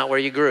 but that's not where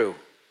you grew.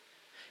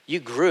 You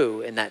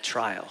grew in that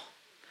trial.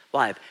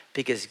 Why?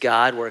 Because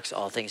God works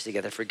all things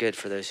together for good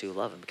for those who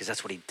love him, because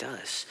that's what he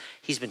does.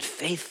 He's been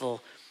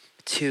faithful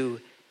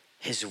to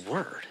his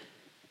word,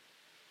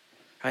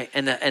 right?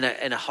 And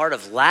a heart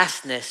of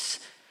lastness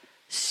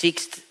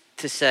seeks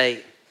to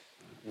say,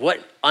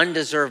 what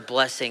undeserved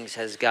blessings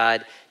has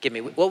God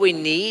given me? What we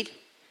need,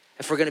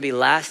 if we're going to be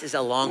last, is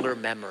a longer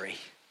memory.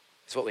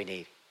 Is what we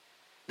need.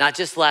 Not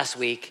just last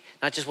week,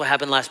 not just what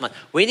happened last month.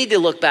 We need to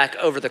look back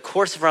over the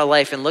course of our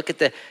life and look at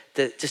the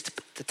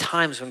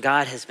times when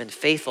God has been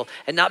faithful,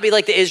 and not be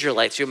like the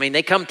Israelites. I mean,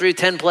 they come through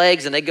 10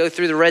 plagues and they go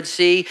through the Red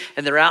Sea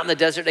and they're out in the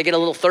desert. They get a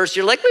little thirsty.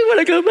 You're like, we want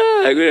to go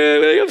back. We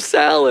want to have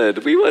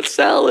salad. We want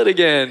salad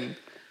again.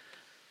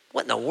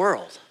 What in the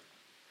world?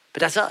 But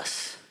that's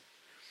us.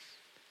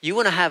 You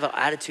want to have an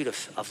attitude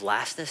of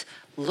lastness?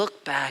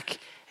 Look back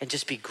and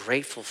just be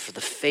grateful for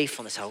the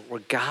faithfulness,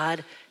 where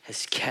God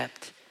has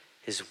kept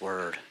his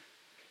word,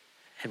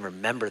 and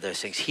remember those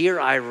things. Here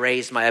I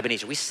raised my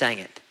Ebenezer. We sang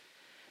it.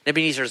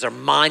 Ebenezer is our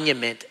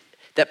monument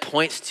that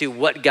points to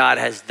what God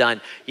has done.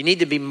 You need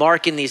to be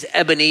marking these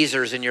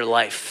Ebenezers in your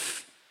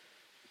life,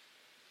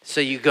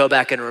 so you go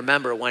back and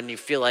remember when you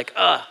feel like,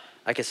 I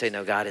can say,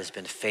 no, God has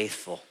been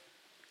faithful,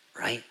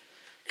 right?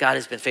 God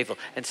has been faithful.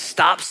 And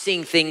stop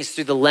seeing things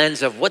through the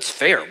lens of what's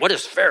fair, what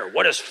is fair,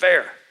 what is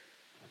fair,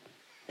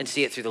 and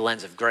see it through the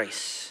lens of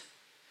grace.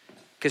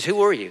 Because who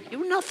were you? You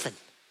were nothing.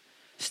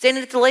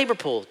 Standing at the labor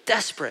pool,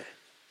 desperate.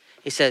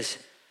 He says,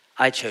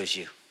 I chose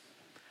you.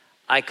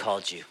 I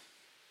called you.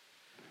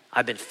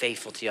 I've been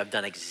faithful to you. I've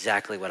done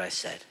exactly what I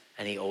said,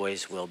 and he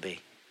always will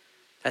be.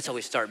 That's how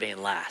we start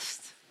being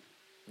last,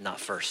 not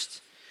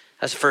first.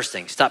 That's the first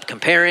thing. Stop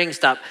comparing.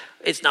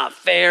 It's not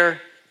fair.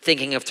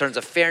 Thinking of terms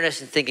of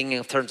fairness and thinking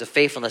of terms of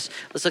faithfulness.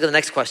 Let's look at the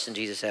next question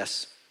Jesus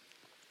asks.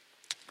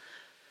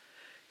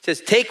 It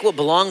says, take what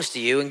belongs to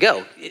you and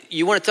go.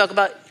 You want to talk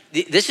about,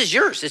 this is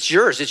yours. It's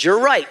yours. It's your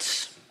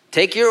rights.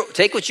 Take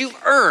what you've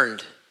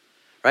earned,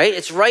 right?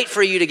 It's right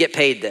for you to get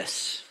paid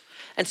this.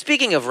 And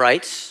speaking of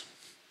rights,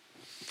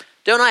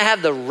 don't I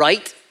have the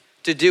right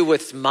to do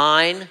with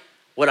mine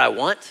what I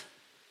want,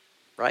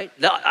 right?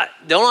 Don't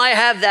I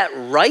have that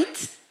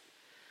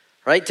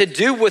right? To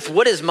do with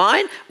what is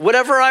mine,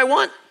 whatever I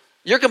want.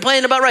 You're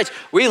complaining about rights.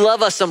 We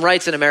love us some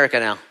rights in America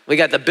now. We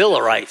got the Bill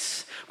of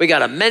Rights. We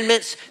got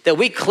amendments that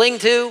we cling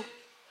to.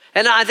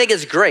 And I think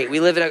it's great. We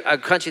live in a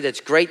country that's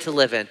great to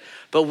live in.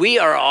 But we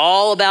are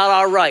all about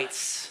our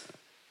rights.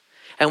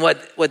 And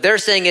what they're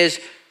saying is,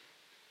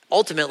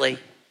 ultimately,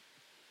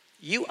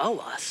 you owe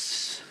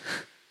us.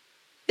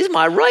 It's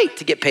my right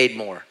to get paid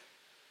more.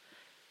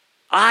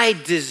 I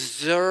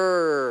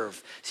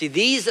deserve. See,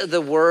 these are the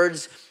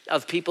words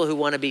of people who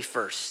want to be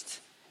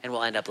first and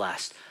will end up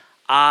last.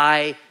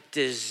 I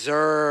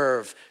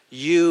deserve.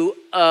 You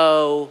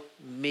owe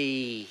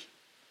me.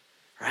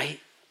 Right?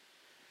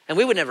 And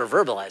we would never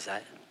verbalize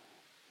that.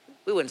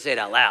 We wouldn't say it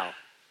out loud.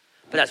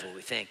 But that's what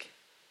we think.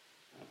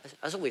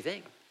 That's what we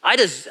think. I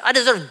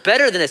deserve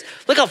better than this.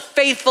 Look how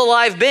faithful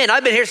I've been.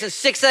 I've been here since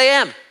 6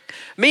 a.m.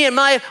 Me and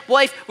my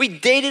wife, we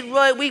dated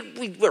right.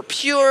 We were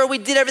pure. We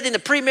did everything, the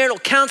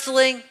premarital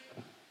counseling.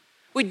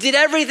 We did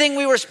everything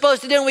we were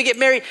supposed to do, and we get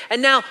married.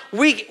 And now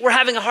we're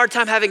having a hard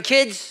time having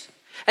kids.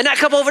 And that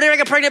couple over there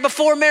got pregnant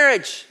before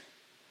marriage.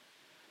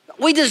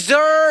 We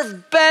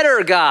deserve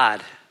better,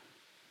 God.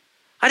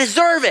 I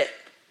deserve it.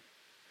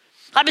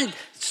 I've been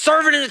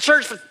serving in the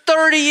church for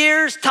 30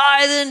 years,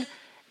 tithing,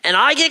 and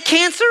I get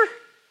cancer?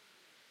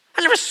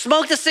 I never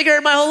smoked a cigarette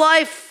in my whole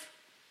life.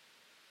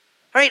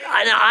 Right?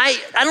 I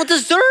don't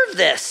deserve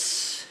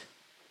this.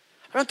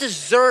 I don't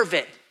deserve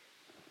it.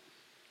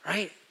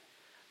 Right?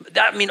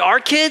 Our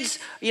kids,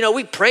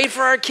 we prayed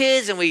for our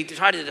kids and we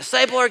tried to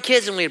disciple our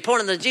kids and we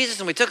pointed them to Jesus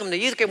and we took them to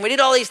youth camp and we did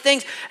all these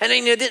things. And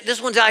then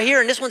this one's out here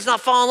and this one's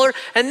not following the Lord.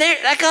 And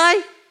that guy,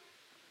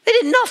 they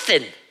did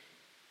nothing.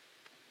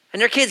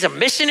 And their kid's a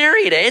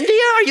missionary to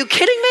India? Are you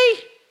kidding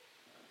me?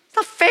 It's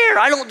not fair.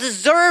 I don't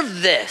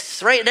deserve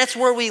this, right? That's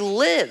where we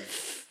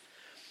live.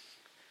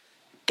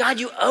 God,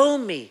 you owe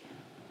me.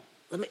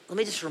 Let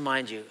me just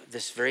remind you of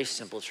this very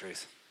simple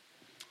truth.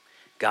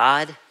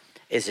 God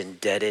is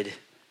indebted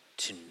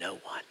to no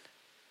one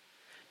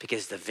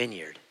because the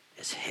vineyard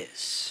is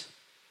his.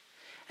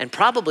 And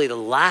probably the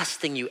last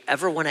thing you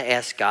ever want to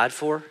ask God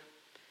for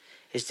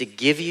is to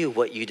give you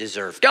what you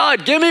deserve.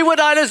 God, give me what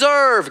I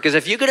deserve. Because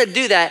if you're going to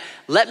do that,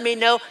 let me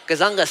know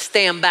because I'm going to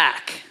stand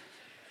back.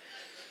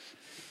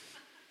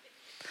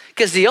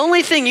 Because the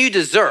only thing you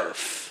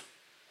deserve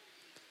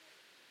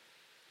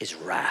is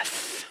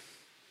wrath.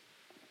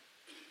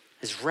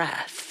 Is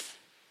wrath.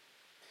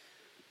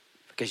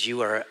 Because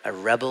you are a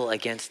rebel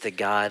against the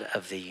God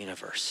of the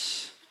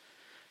universe,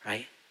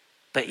 right?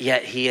 But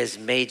yet he has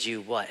made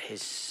you what?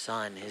 His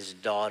son, his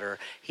daughter.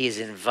 He has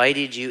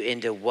invited you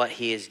into what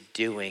he is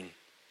doing,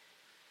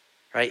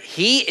 right?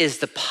 He is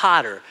the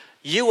potter.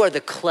 You are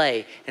the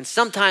clay. And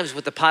sometimes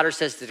what the potter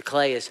says to the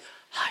clay is,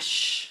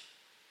 hush.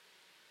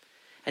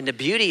 And the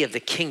beauty of the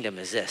kingdom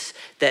is this,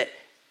 that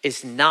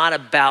it's not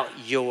about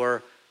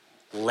your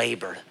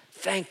labor.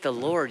 Thank the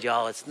Lord,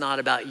 y'all. It's not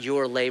about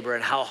your labor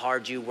and how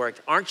hard you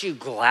worked. Aren't you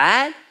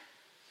glad?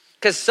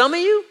 Because some of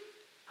you,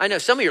 I know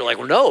some of you are like,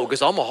 well, no,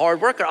 because I'm a hard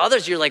worker.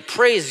 Others, you're like,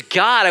 praise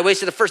God. I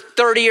wasted the first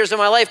 30 years of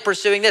my life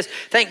pursuing this.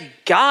 Thank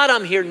God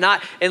I'm here,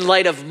 not in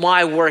light of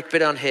my work,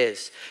 but on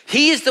his.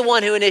 He is the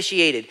one who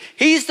initiated.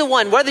 He's the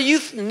one, whether you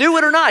knew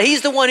it or not,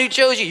 he's the one who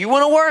chose you. You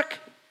want to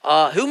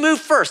work? Who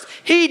moved first?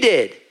 He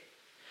did.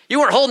 You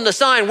weren't holding the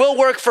sign, we'll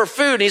work for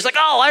food. And he's like,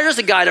 oh, there's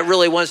a guy that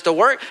really wants to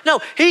work. No,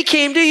 he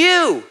came to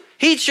you.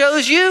 He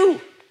chose you.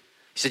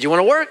 He said, you want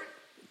to work?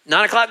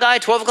 9 o'clock guy,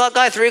 12 o'clock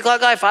guy, 3 o'clock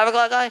guy, 5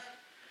 o'clock guy,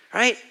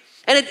 right?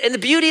 And the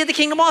beauty of the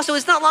kingdom also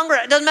is not longer,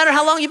 it doesn't matter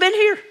how long you've been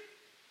here.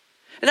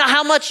 And not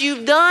how much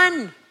you've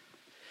done.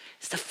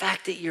 It's the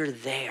fact that you're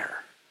there.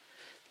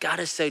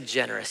 God is so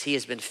generous. He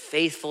has been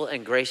faithful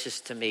and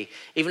gracious to me,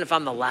 even if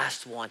I'm the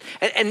last one.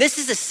 And this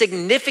is a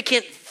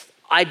significant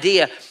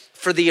idea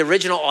for the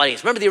original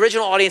audience. Remember, the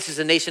original audience is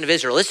the nation of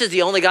Israel. This is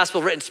the only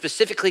gospel written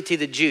specifically to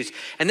the Jews.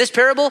 And this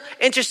parable,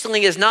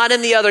 interestingly, is not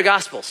in the other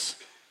gospels.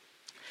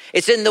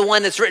 It's in the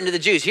one that's written to the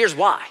Jews. Here's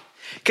why.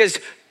 Because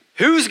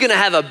who's going to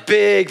have a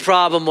big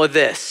problem with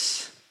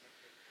this?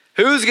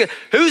 Who's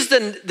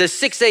the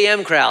 6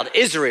 a.m. crowd?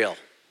 Israel.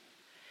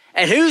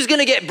 And who's going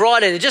to get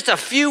brought in just a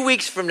few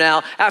weeks from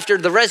now after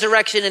the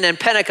resurrection and then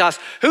Pentecost?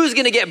 Who's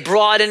going to get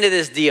brought into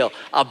this deal?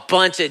 A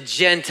bunch of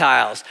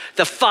Gentiles,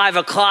 the 5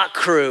 o'clock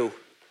crew.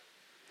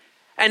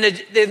 And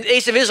the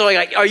nation of Israel are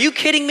like, are you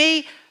kidding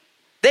me?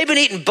 They've been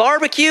eating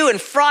barbecue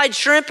and fried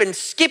shrimp and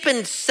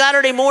skipping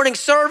Saturday morning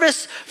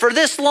service for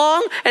this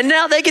long. And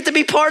now they get to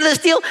be part of this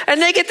deal.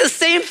 And they get the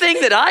same thing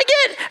that I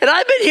get. And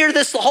I've been here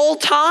this whole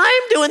time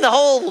doing the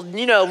whole,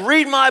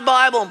 read my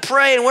Bible and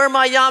pray and wear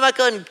my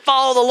yarmulke and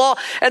follow the law.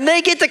 And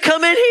they get to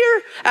come in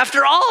here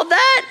after all of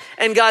that.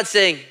 And God's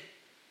saying,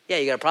 yeah,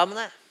 you got a problem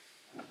with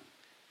that?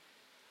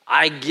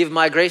 I give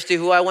my grace to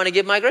who I want to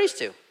give my grace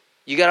to.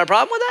 You got a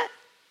problem with that?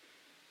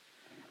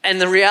 And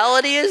the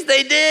reality is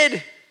they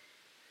did.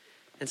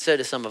 And so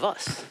do some of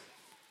us.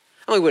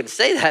 We wouldn't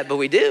say that, but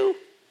we do,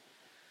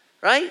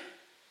 right?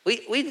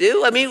 We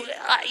do.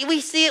 We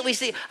see it. We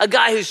see a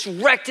guy who's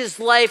wrecked his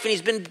life and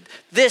he's been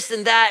this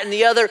and that and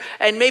the other,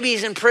 and maybe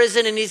he's in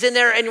prison and he's in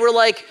there and we're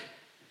like,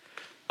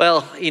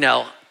 well,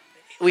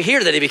 we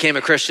hear that he became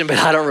a Christian, but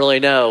I don't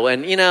really know.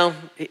 And,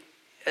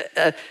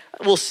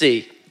 we'll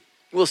see.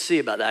 We'll see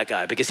about that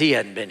guy because he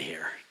hadn't been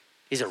here.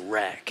 He's a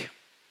wreck.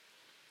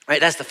 Right,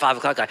 that's the 5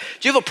 o'clock guy.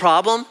 Do you have a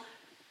problem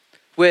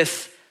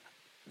with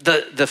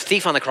the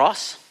thief on the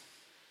cross?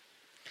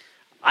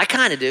 I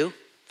kind of do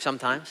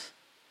sometimes.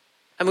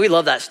 We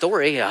love that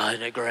story. Oh,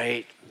 isn't it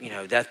great?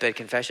 Deathbed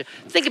confession.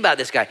 Think about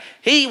this guy.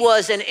 He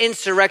was an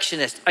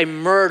insurrectionist, a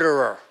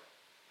murderer,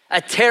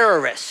 a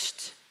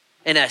terrorist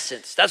in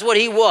essence. That's what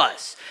he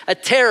was, a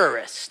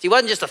terrorist. He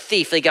wasn't just a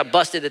thief. He got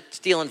busted at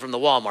stealing from the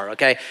Walmart,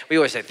 okay? We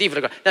always say thief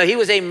on the cross. No, he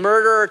was a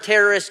murderer,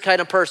 terrorist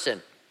kind of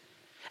person.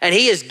 And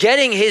he is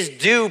getting his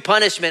due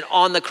punishment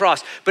on the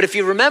cross. But if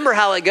you remember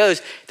how it goes,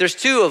 there's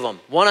two of them,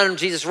 one on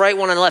Jesus' right,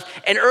 one on the left.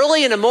 And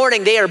early in the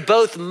morning, they are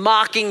both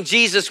mocking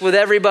Jesus with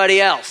everybody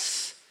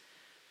else.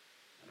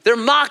 They're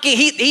mocking,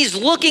 he's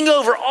looking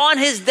over on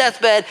his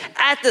deathbed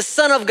at the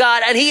Son of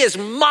God, and he is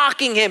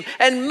mocking him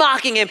and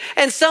mocking him.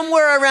 And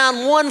somewhere around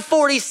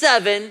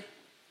 1:47,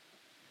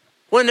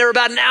 when they're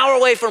about an hour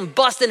away from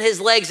busting his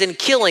legs and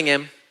killing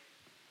him,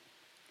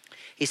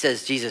 he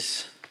says,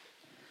 Jesus,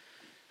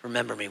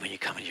 remember me when you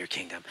come into your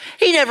kingdom.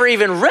 He never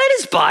even read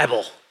his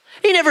Bible.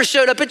 He never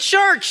showed up at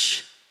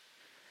church.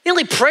 The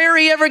only prayer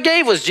he ever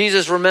gave was,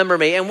 Jesus, remember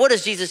me. And what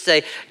does Jesus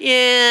say?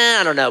 Yeah,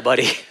 I don't know,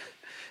 buddy.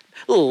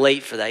 A little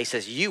late for that. He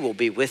says, you will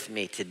be with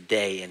me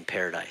today in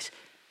paradise.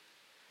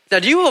 Now,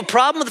 do you have a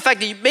problem with the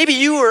fact that maybe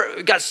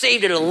you got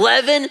saved at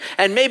 11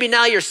 and maybe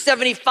now you're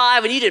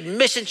 75 and you did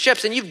mission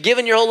trips and you've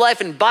given your whole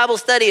life in Bible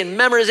study and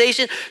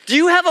memorization? Do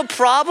you have a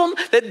problem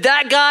that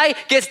that guy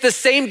gets the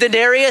same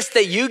denarius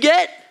that you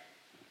get?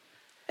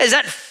 Is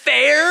that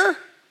fair?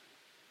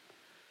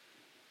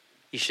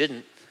 You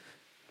shouldn't.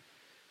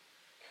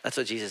 That's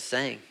what Jesus is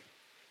saying.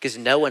 Because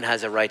no one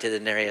has a right to the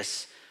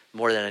denarius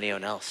more than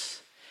anyone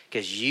else.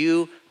 Because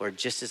you are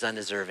just as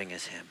undeserving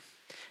as him.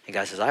 And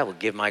God says, I will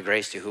give my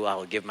grace to who I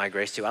will give my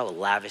grace to. I will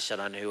lavish it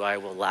on who I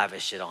will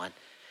lavish it on.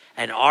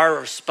 And our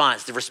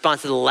response, the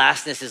response to the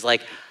lastness is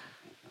like,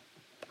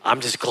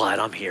 I'm just glad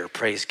I'm here.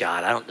 Praise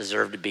God. I don't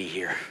deserve to be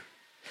here.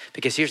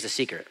 Because here's the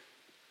secret.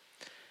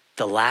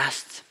 The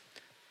last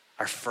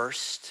are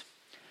first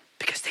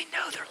because they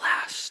know they're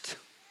last.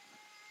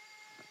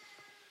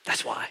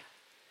 That's why.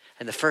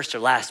 And the first are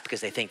last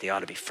because they think they ought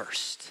to be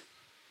first.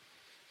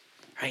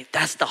 Right?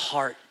 That's the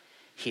heart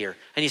here.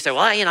 And you say, well,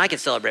 I can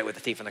celebrate with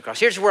the thief on the cross.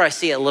 Here's where I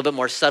see it a little bit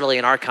more subtly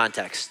in our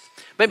context.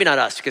 Maybe not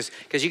us,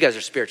 because you guys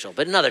are spiritual,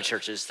 but in other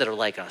churches that are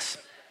like us.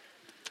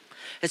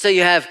 And so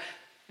you have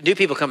new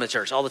people come to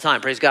church all the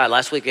time. Praise God.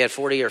 Last week we had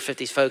 40 or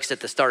 50 folks at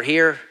the start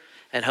here,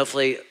 and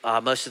hopefully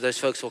most of those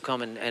folks will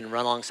come and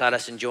run alongside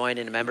us and join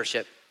in a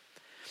membership.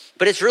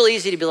 But it's really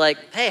easy to be like,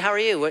 hey, how are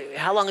you?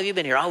 How long have you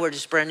been here? Oh, we're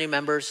just brand new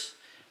members.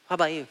 How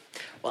about you?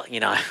 Well,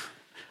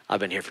 I've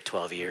been here for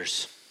 12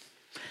 years.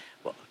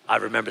 Well, I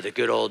remember the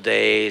good old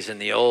days in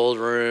the old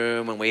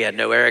room when we had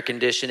no air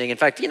conditioning. In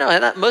fact,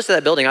 most of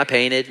that building I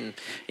painted, and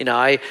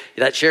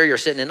that chair you're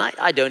sitting in,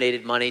 I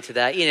donated money to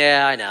that.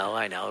 Yeah, I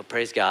know.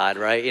 Praise God,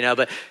 right?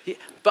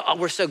 But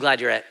we're so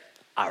glad you're at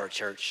our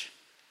church.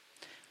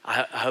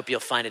 I hope you'll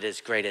find it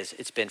as great as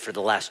it's been for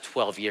the last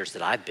 12 years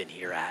that I've been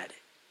here at.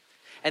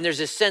 And there's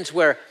this sense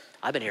where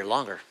I've been here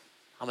longer.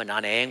 I'm a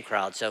 9 a.m.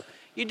 crowd, so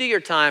you do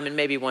your time, and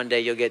maybe one day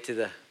you'll get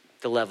to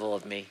the level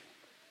of me,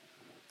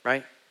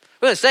 right?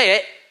 We're going to say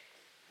it,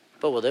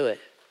 but we'll do it.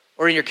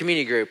 Or in your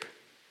community group,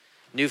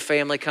 new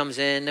family comes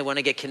in, they want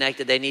to get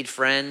connected, they need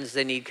friends,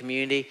 they need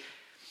community.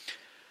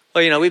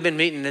 Well, we've been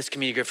meeting in this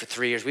community group for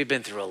 3 years. We've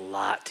been through a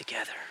lot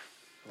together,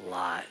 a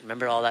lot.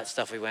 Remember all that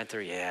stuff we went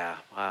through? Yeah,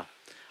 wow.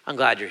 I'm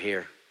glad you're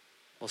here.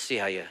 We'll see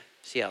how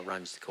it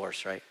runs the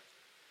course, right?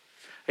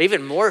 Or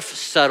even more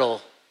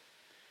subtle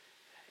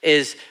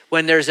is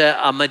when there's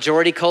a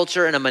majority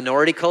culture and a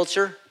minority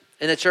culture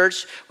in the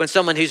church, when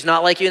someone who's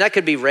not like you, and that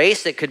could be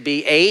race, it could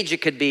be age,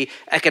 it could be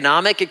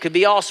economic, it could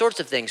be all sorts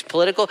of things,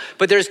 political,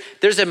 but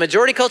there's a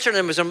majority culture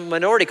and there's a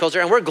minority culture,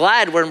 and we're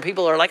glad when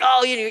people are like,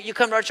 oh, you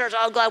come to our church,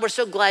 we're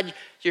so glad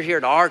you're here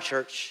at our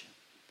church.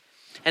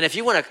 And if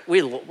you want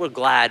to, we're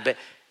glad, but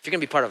if you're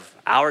going to be part of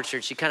our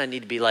church, you kind of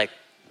need to be like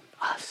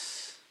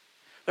us.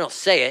 We don't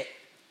say it.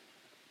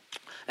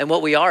 And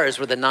what we are is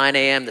we're the 9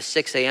 a.m., the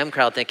 6 a.m.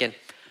 crowd thinking,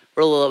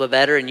 we're a little bit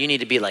better and you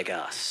need to be like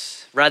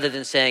us. Rather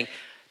than saying,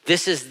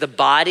 this is the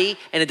body,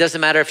 and it doesn't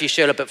matter if you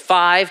showed up at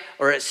 5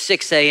 or at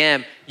 6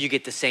 a.m., you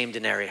get the same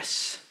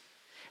denarius.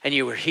 And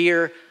you were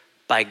here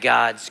by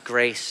God's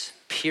grace,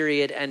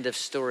 period, end of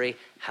story,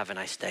 have a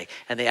nice day.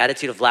 And the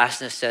attitude of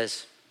lastness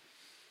says,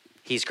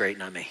 he's great,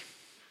 not me.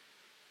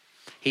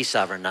 He's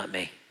sovereign, not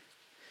me,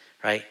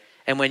 right?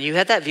 And when you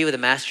have that view of the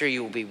master,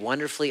 you will be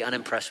wonderfully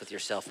unimpressed with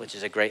yourself, which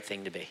is a great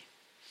thing to be.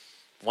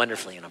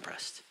 Wonderfully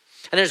unimpressed.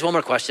 And there's one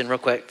more question real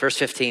quick. Verse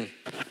 15.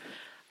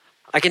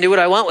 I can do what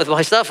I want with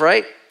my stuff,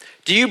 right?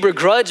 Do you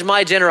begrudge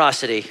my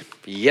generosity?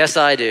 Yes,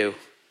 I do.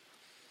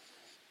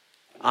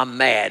 I'm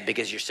mad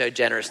because you're so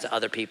generous to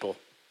other people,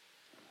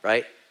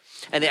 right?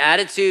 And the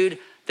attitude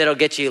that'll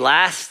get you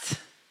last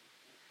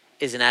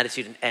is an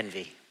attitude of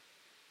envy,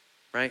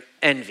 right?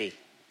 Envy.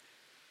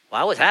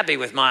 Well, I was happy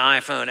with my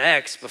iPhone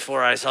X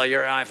before I saw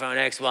your iPhone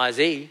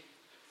XYZ.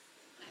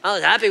 I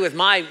was happy with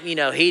my,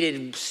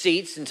 heated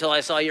seats until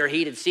I saw your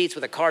heated seats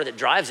with a car that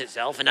drives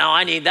itself, and now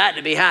I need that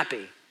to be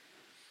happy.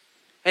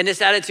 And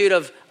this attitude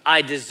of,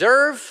 I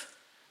deserve,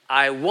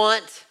 I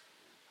want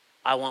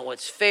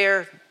what's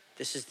fair,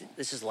 this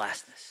is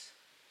lastness.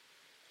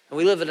 And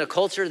we live in a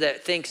culture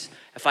that thinks,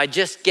 if I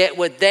just get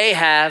what they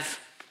have,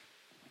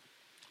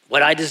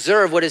 what I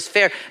deserve, what is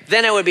fair,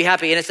 then I would be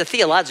happy. And it's a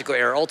theological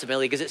error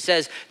ultimately, because it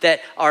says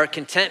that our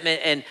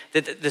contentment and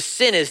that the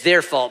sin is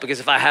their fault because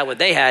if I had what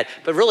they had,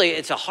 but really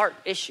it's a heart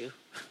issue.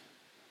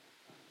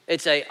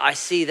 It's I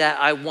see that,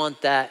 I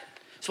want that.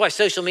 That's why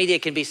social media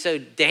can be so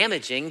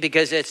damaging,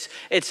 because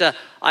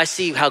I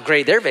see how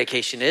great their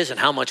vacation is and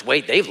how much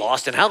weight they've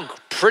lost and how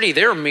pretty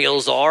their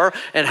meals are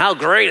and how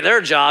great their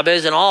job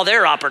is and all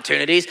their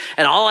opportunities.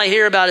 And all I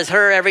hear about is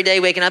her every day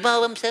waking up.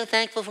 Oh, I'm so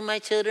thankful for my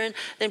children.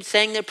 Them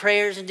saying their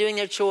prayers and doing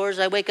their chores.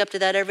 I wake up to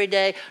that every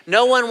day.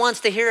 No one wants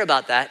to hear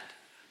about that.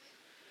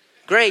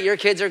 Great, your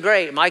kids are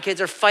great. My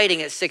kids are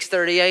fighting at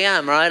 6:30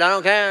 a.m., right? I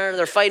don't care.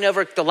 They're fighting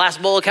over the last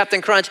bowl of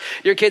Captain Crunch.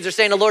 Your kids are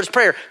saying the Lord's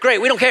Prayer.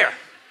 Great, we don't care.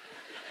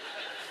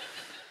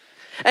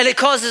 And it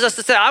causes us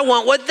to say, I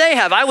want what they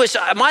have. I wish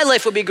my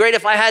life would be great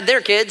if I had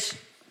their kids,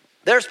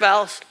 their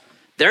spouse,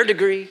 their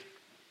degree,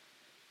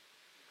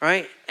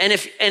 right? And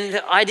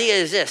the idea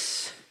is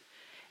this.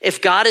 If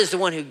God is the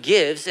one who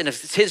gives, and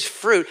if it's his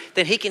fruit,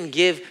 then he can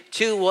give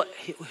to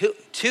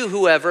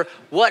whoever,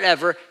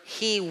 whatever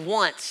he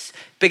wants,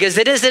 because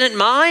it isn't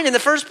mine in the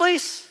first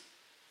place.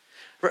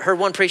 Heard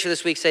one preacher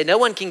this week say, no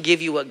one can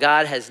give you what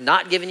God has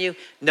not given you.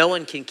 No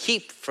one can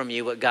keep from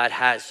you what God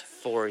has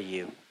for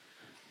you.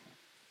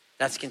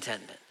 That's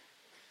contentment.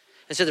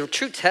 And so the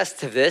true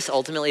test of this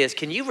ultimately is,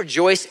 can you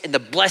rejoice in the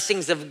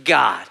blessings of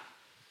God?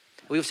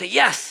 We would say,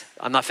 yes.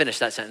 I'm not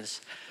finished that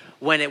sentence.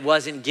 When it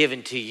wasn't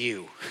given to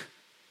you.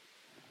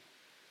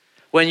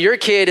 When your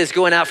kid is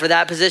going out for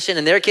that position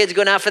and their kid's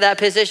going out for that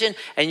position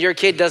and your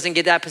kid doesn't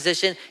get that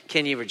position,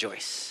 can you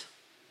rejoice?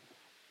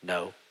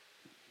 No.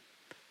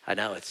 I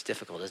know, it's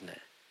difficult, isn't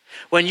it?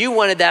 When you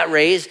wanted that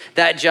raise,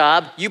 that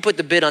job, you put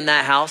the bid on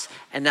that house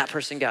and that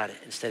person got it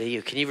instead of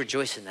you. Can you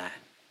rejoice in that?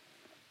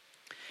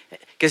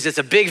 Because it's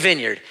a big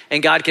vineyard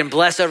and God can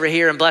bless over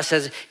here and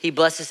he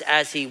blesses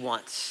as he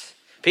wants.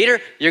 Peter,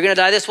 you're gonna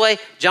die this way.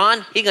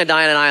 John, he's gonna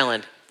die on an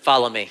island.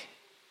 Follow me.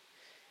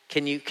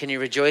 Can you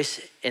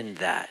rejoice in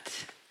that?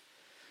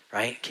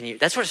 Right?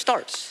 That's where it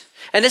starts.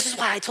 And this is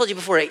why I told you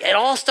before, it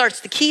all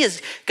starts, the key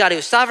is God who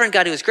is sovereign,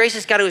 God who is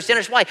gracious, God who is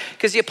generous. Why?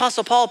 Because the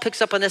Apostle Paul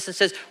picks up on this and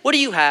says, what do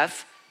you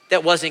have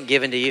that wasn't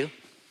given to you?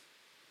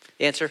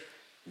 The answer,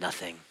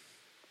 nothing.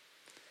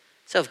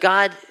 So if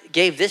God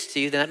gave this to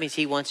you, then that means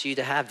he wants you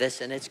to have this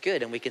and it's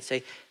good. And we can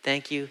say,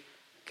 thank you,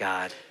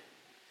 God,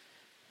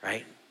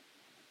 right?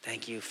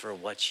 Thank you for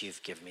what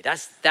you've given me.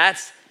 That's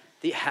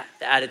the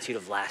attitude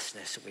of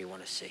lastness that we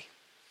want to see.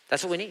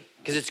 That's what we need,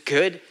 because it's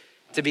good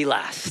to be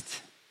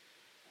last.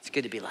 It's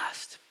good to be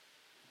last.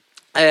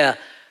 I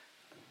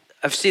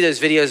see those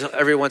videos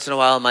every once in a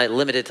while in my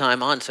limited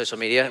time on social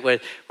media where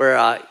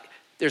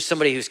there's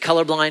somebody who's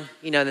colorblind,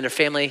 and then their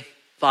family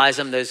buys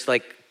them those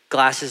like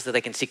glasses that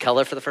they can see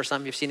color for the first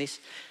time. You've seen these,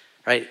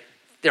 right?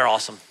 They're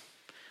awesome.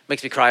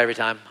 Makes me cry every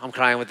time. I'm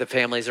crying with the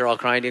families. They're all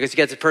crying because you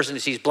get the person who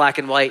sees black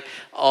and white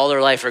all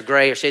their life, or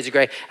gray or shades of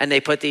gray, and they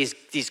put these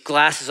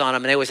glasses on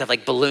them, and they always have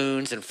like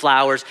balloons and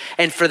flowers.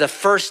 And for the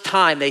first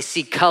time, they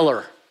see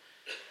color,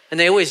 and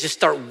they always just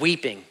start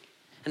weeping.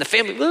 And the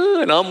family,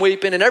 and I'm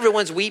weeping, and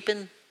everyone's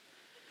weeping.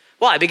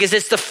 Why? Because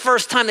it's the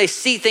first time they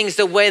see things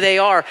the way they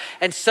are.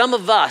 And some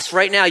of us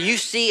right now, you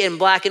see in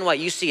black and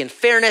white. You see in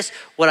fairness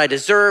what I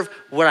deserve,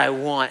 what I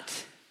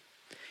want.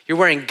 You're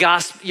wearing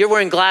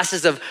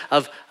glasses of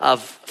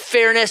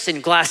fairness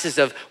and glasses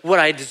of what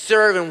I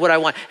deserve and what I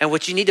want. And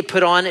what you need to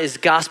put on is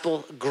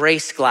gospel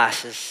grace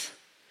glasses,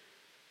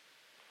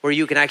 where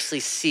you can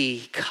actually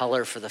see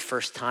color for the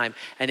first time.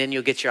 And then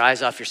you'll get your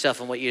eyes off yourself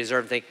and what you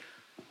deserve and think,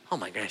 oh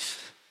my goodness,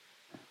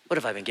 what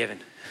have I been given?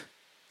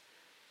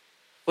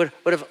 What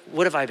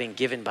have I been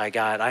given by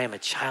God? I am a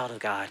child of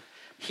God,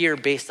 here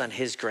based on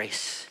his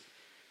grace,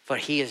 what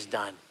he has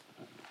done.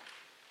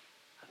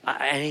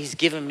 And he's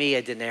given me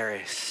a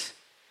denarius.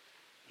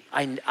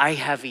 I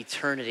have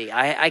eternity.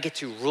 I get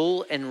to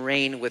rule and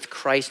reign with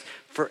Christ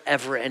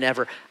forever and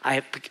ever.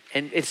 And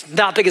it's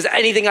not because of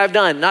anything I've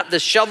done, not the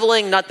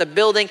shoveling, not the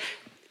building,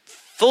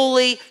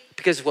 fully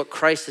because of what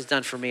Christ has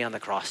done for me on the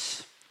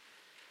cross.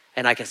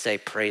 And I can say,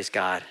 praise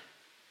God,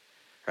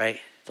 right?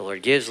 The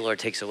Lord gives, the Lord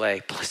takes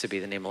away. Blessed be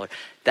the name of the Lord.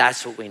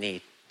 That's what we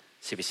need,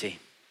 CBC.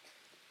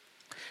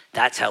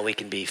 That's how we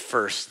can be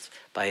first,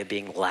 by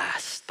being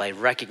last, by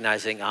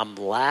recognizing I'm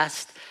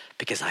last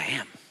because I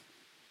am.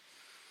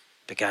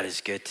 But God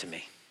is good to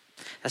me.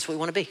 That's what we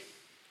want to be.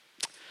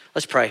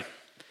 Let's pray and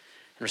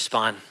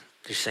respond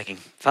to singing.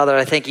 Father,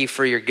 I thank you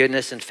for your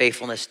goodness and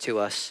faithfulness to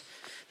us,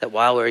 that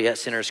while we were yet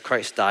sinners,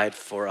 Christ died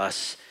for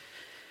us.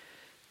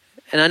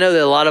 And I know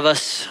that a lot of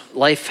us,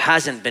 life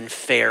hasn't been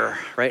fair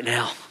right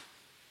now.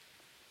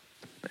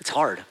 It's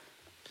hard.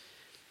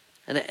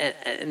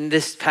 And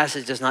this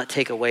passage does not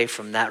take away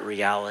from that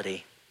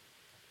reality.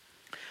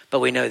 But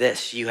we know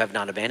this, you have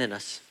not abandoned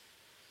us,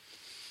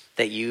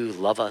 that you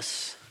love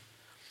us,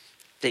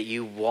 that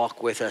you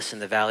walk with us in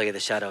the valley of the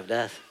shadow of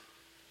death,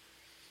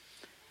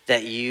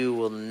 that you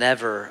will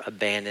never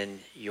abandon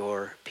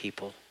your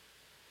people,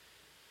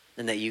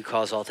 and that you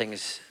cause all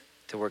things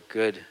to work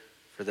good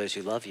for those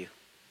who love you.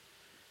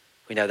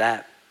 We know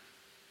that,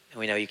 and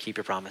we know you keep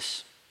your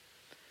promise.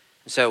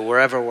 And so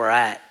wherever we're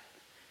at,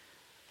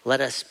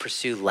 let us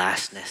pursue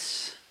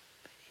lastness,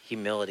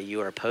 humility.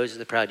 You are opposed to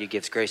the proud, you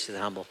give grace to the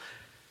humble.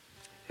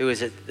 Who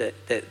is it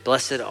that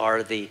blessed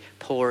are the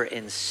poor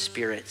in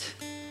spirit?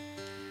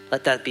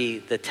 Let that be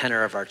the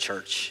tenor of our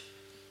church,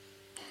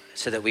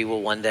 so that we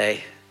will one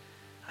day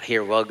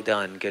hear, well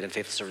done, good and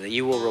faithful servant. That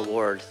you will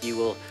reward,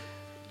 you'll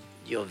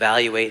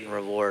evaluate and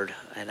reward.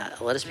 And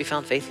let us be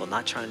found faithful,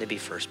 not trying to be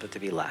first, but to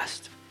be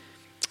last.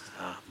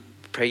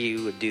 Pray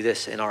you would do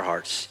this in our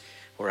hearts,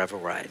 wherever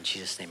we're at. In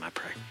Jesus' name I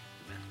pray.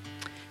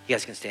 Amen. You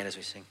guys can stand as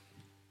we sing.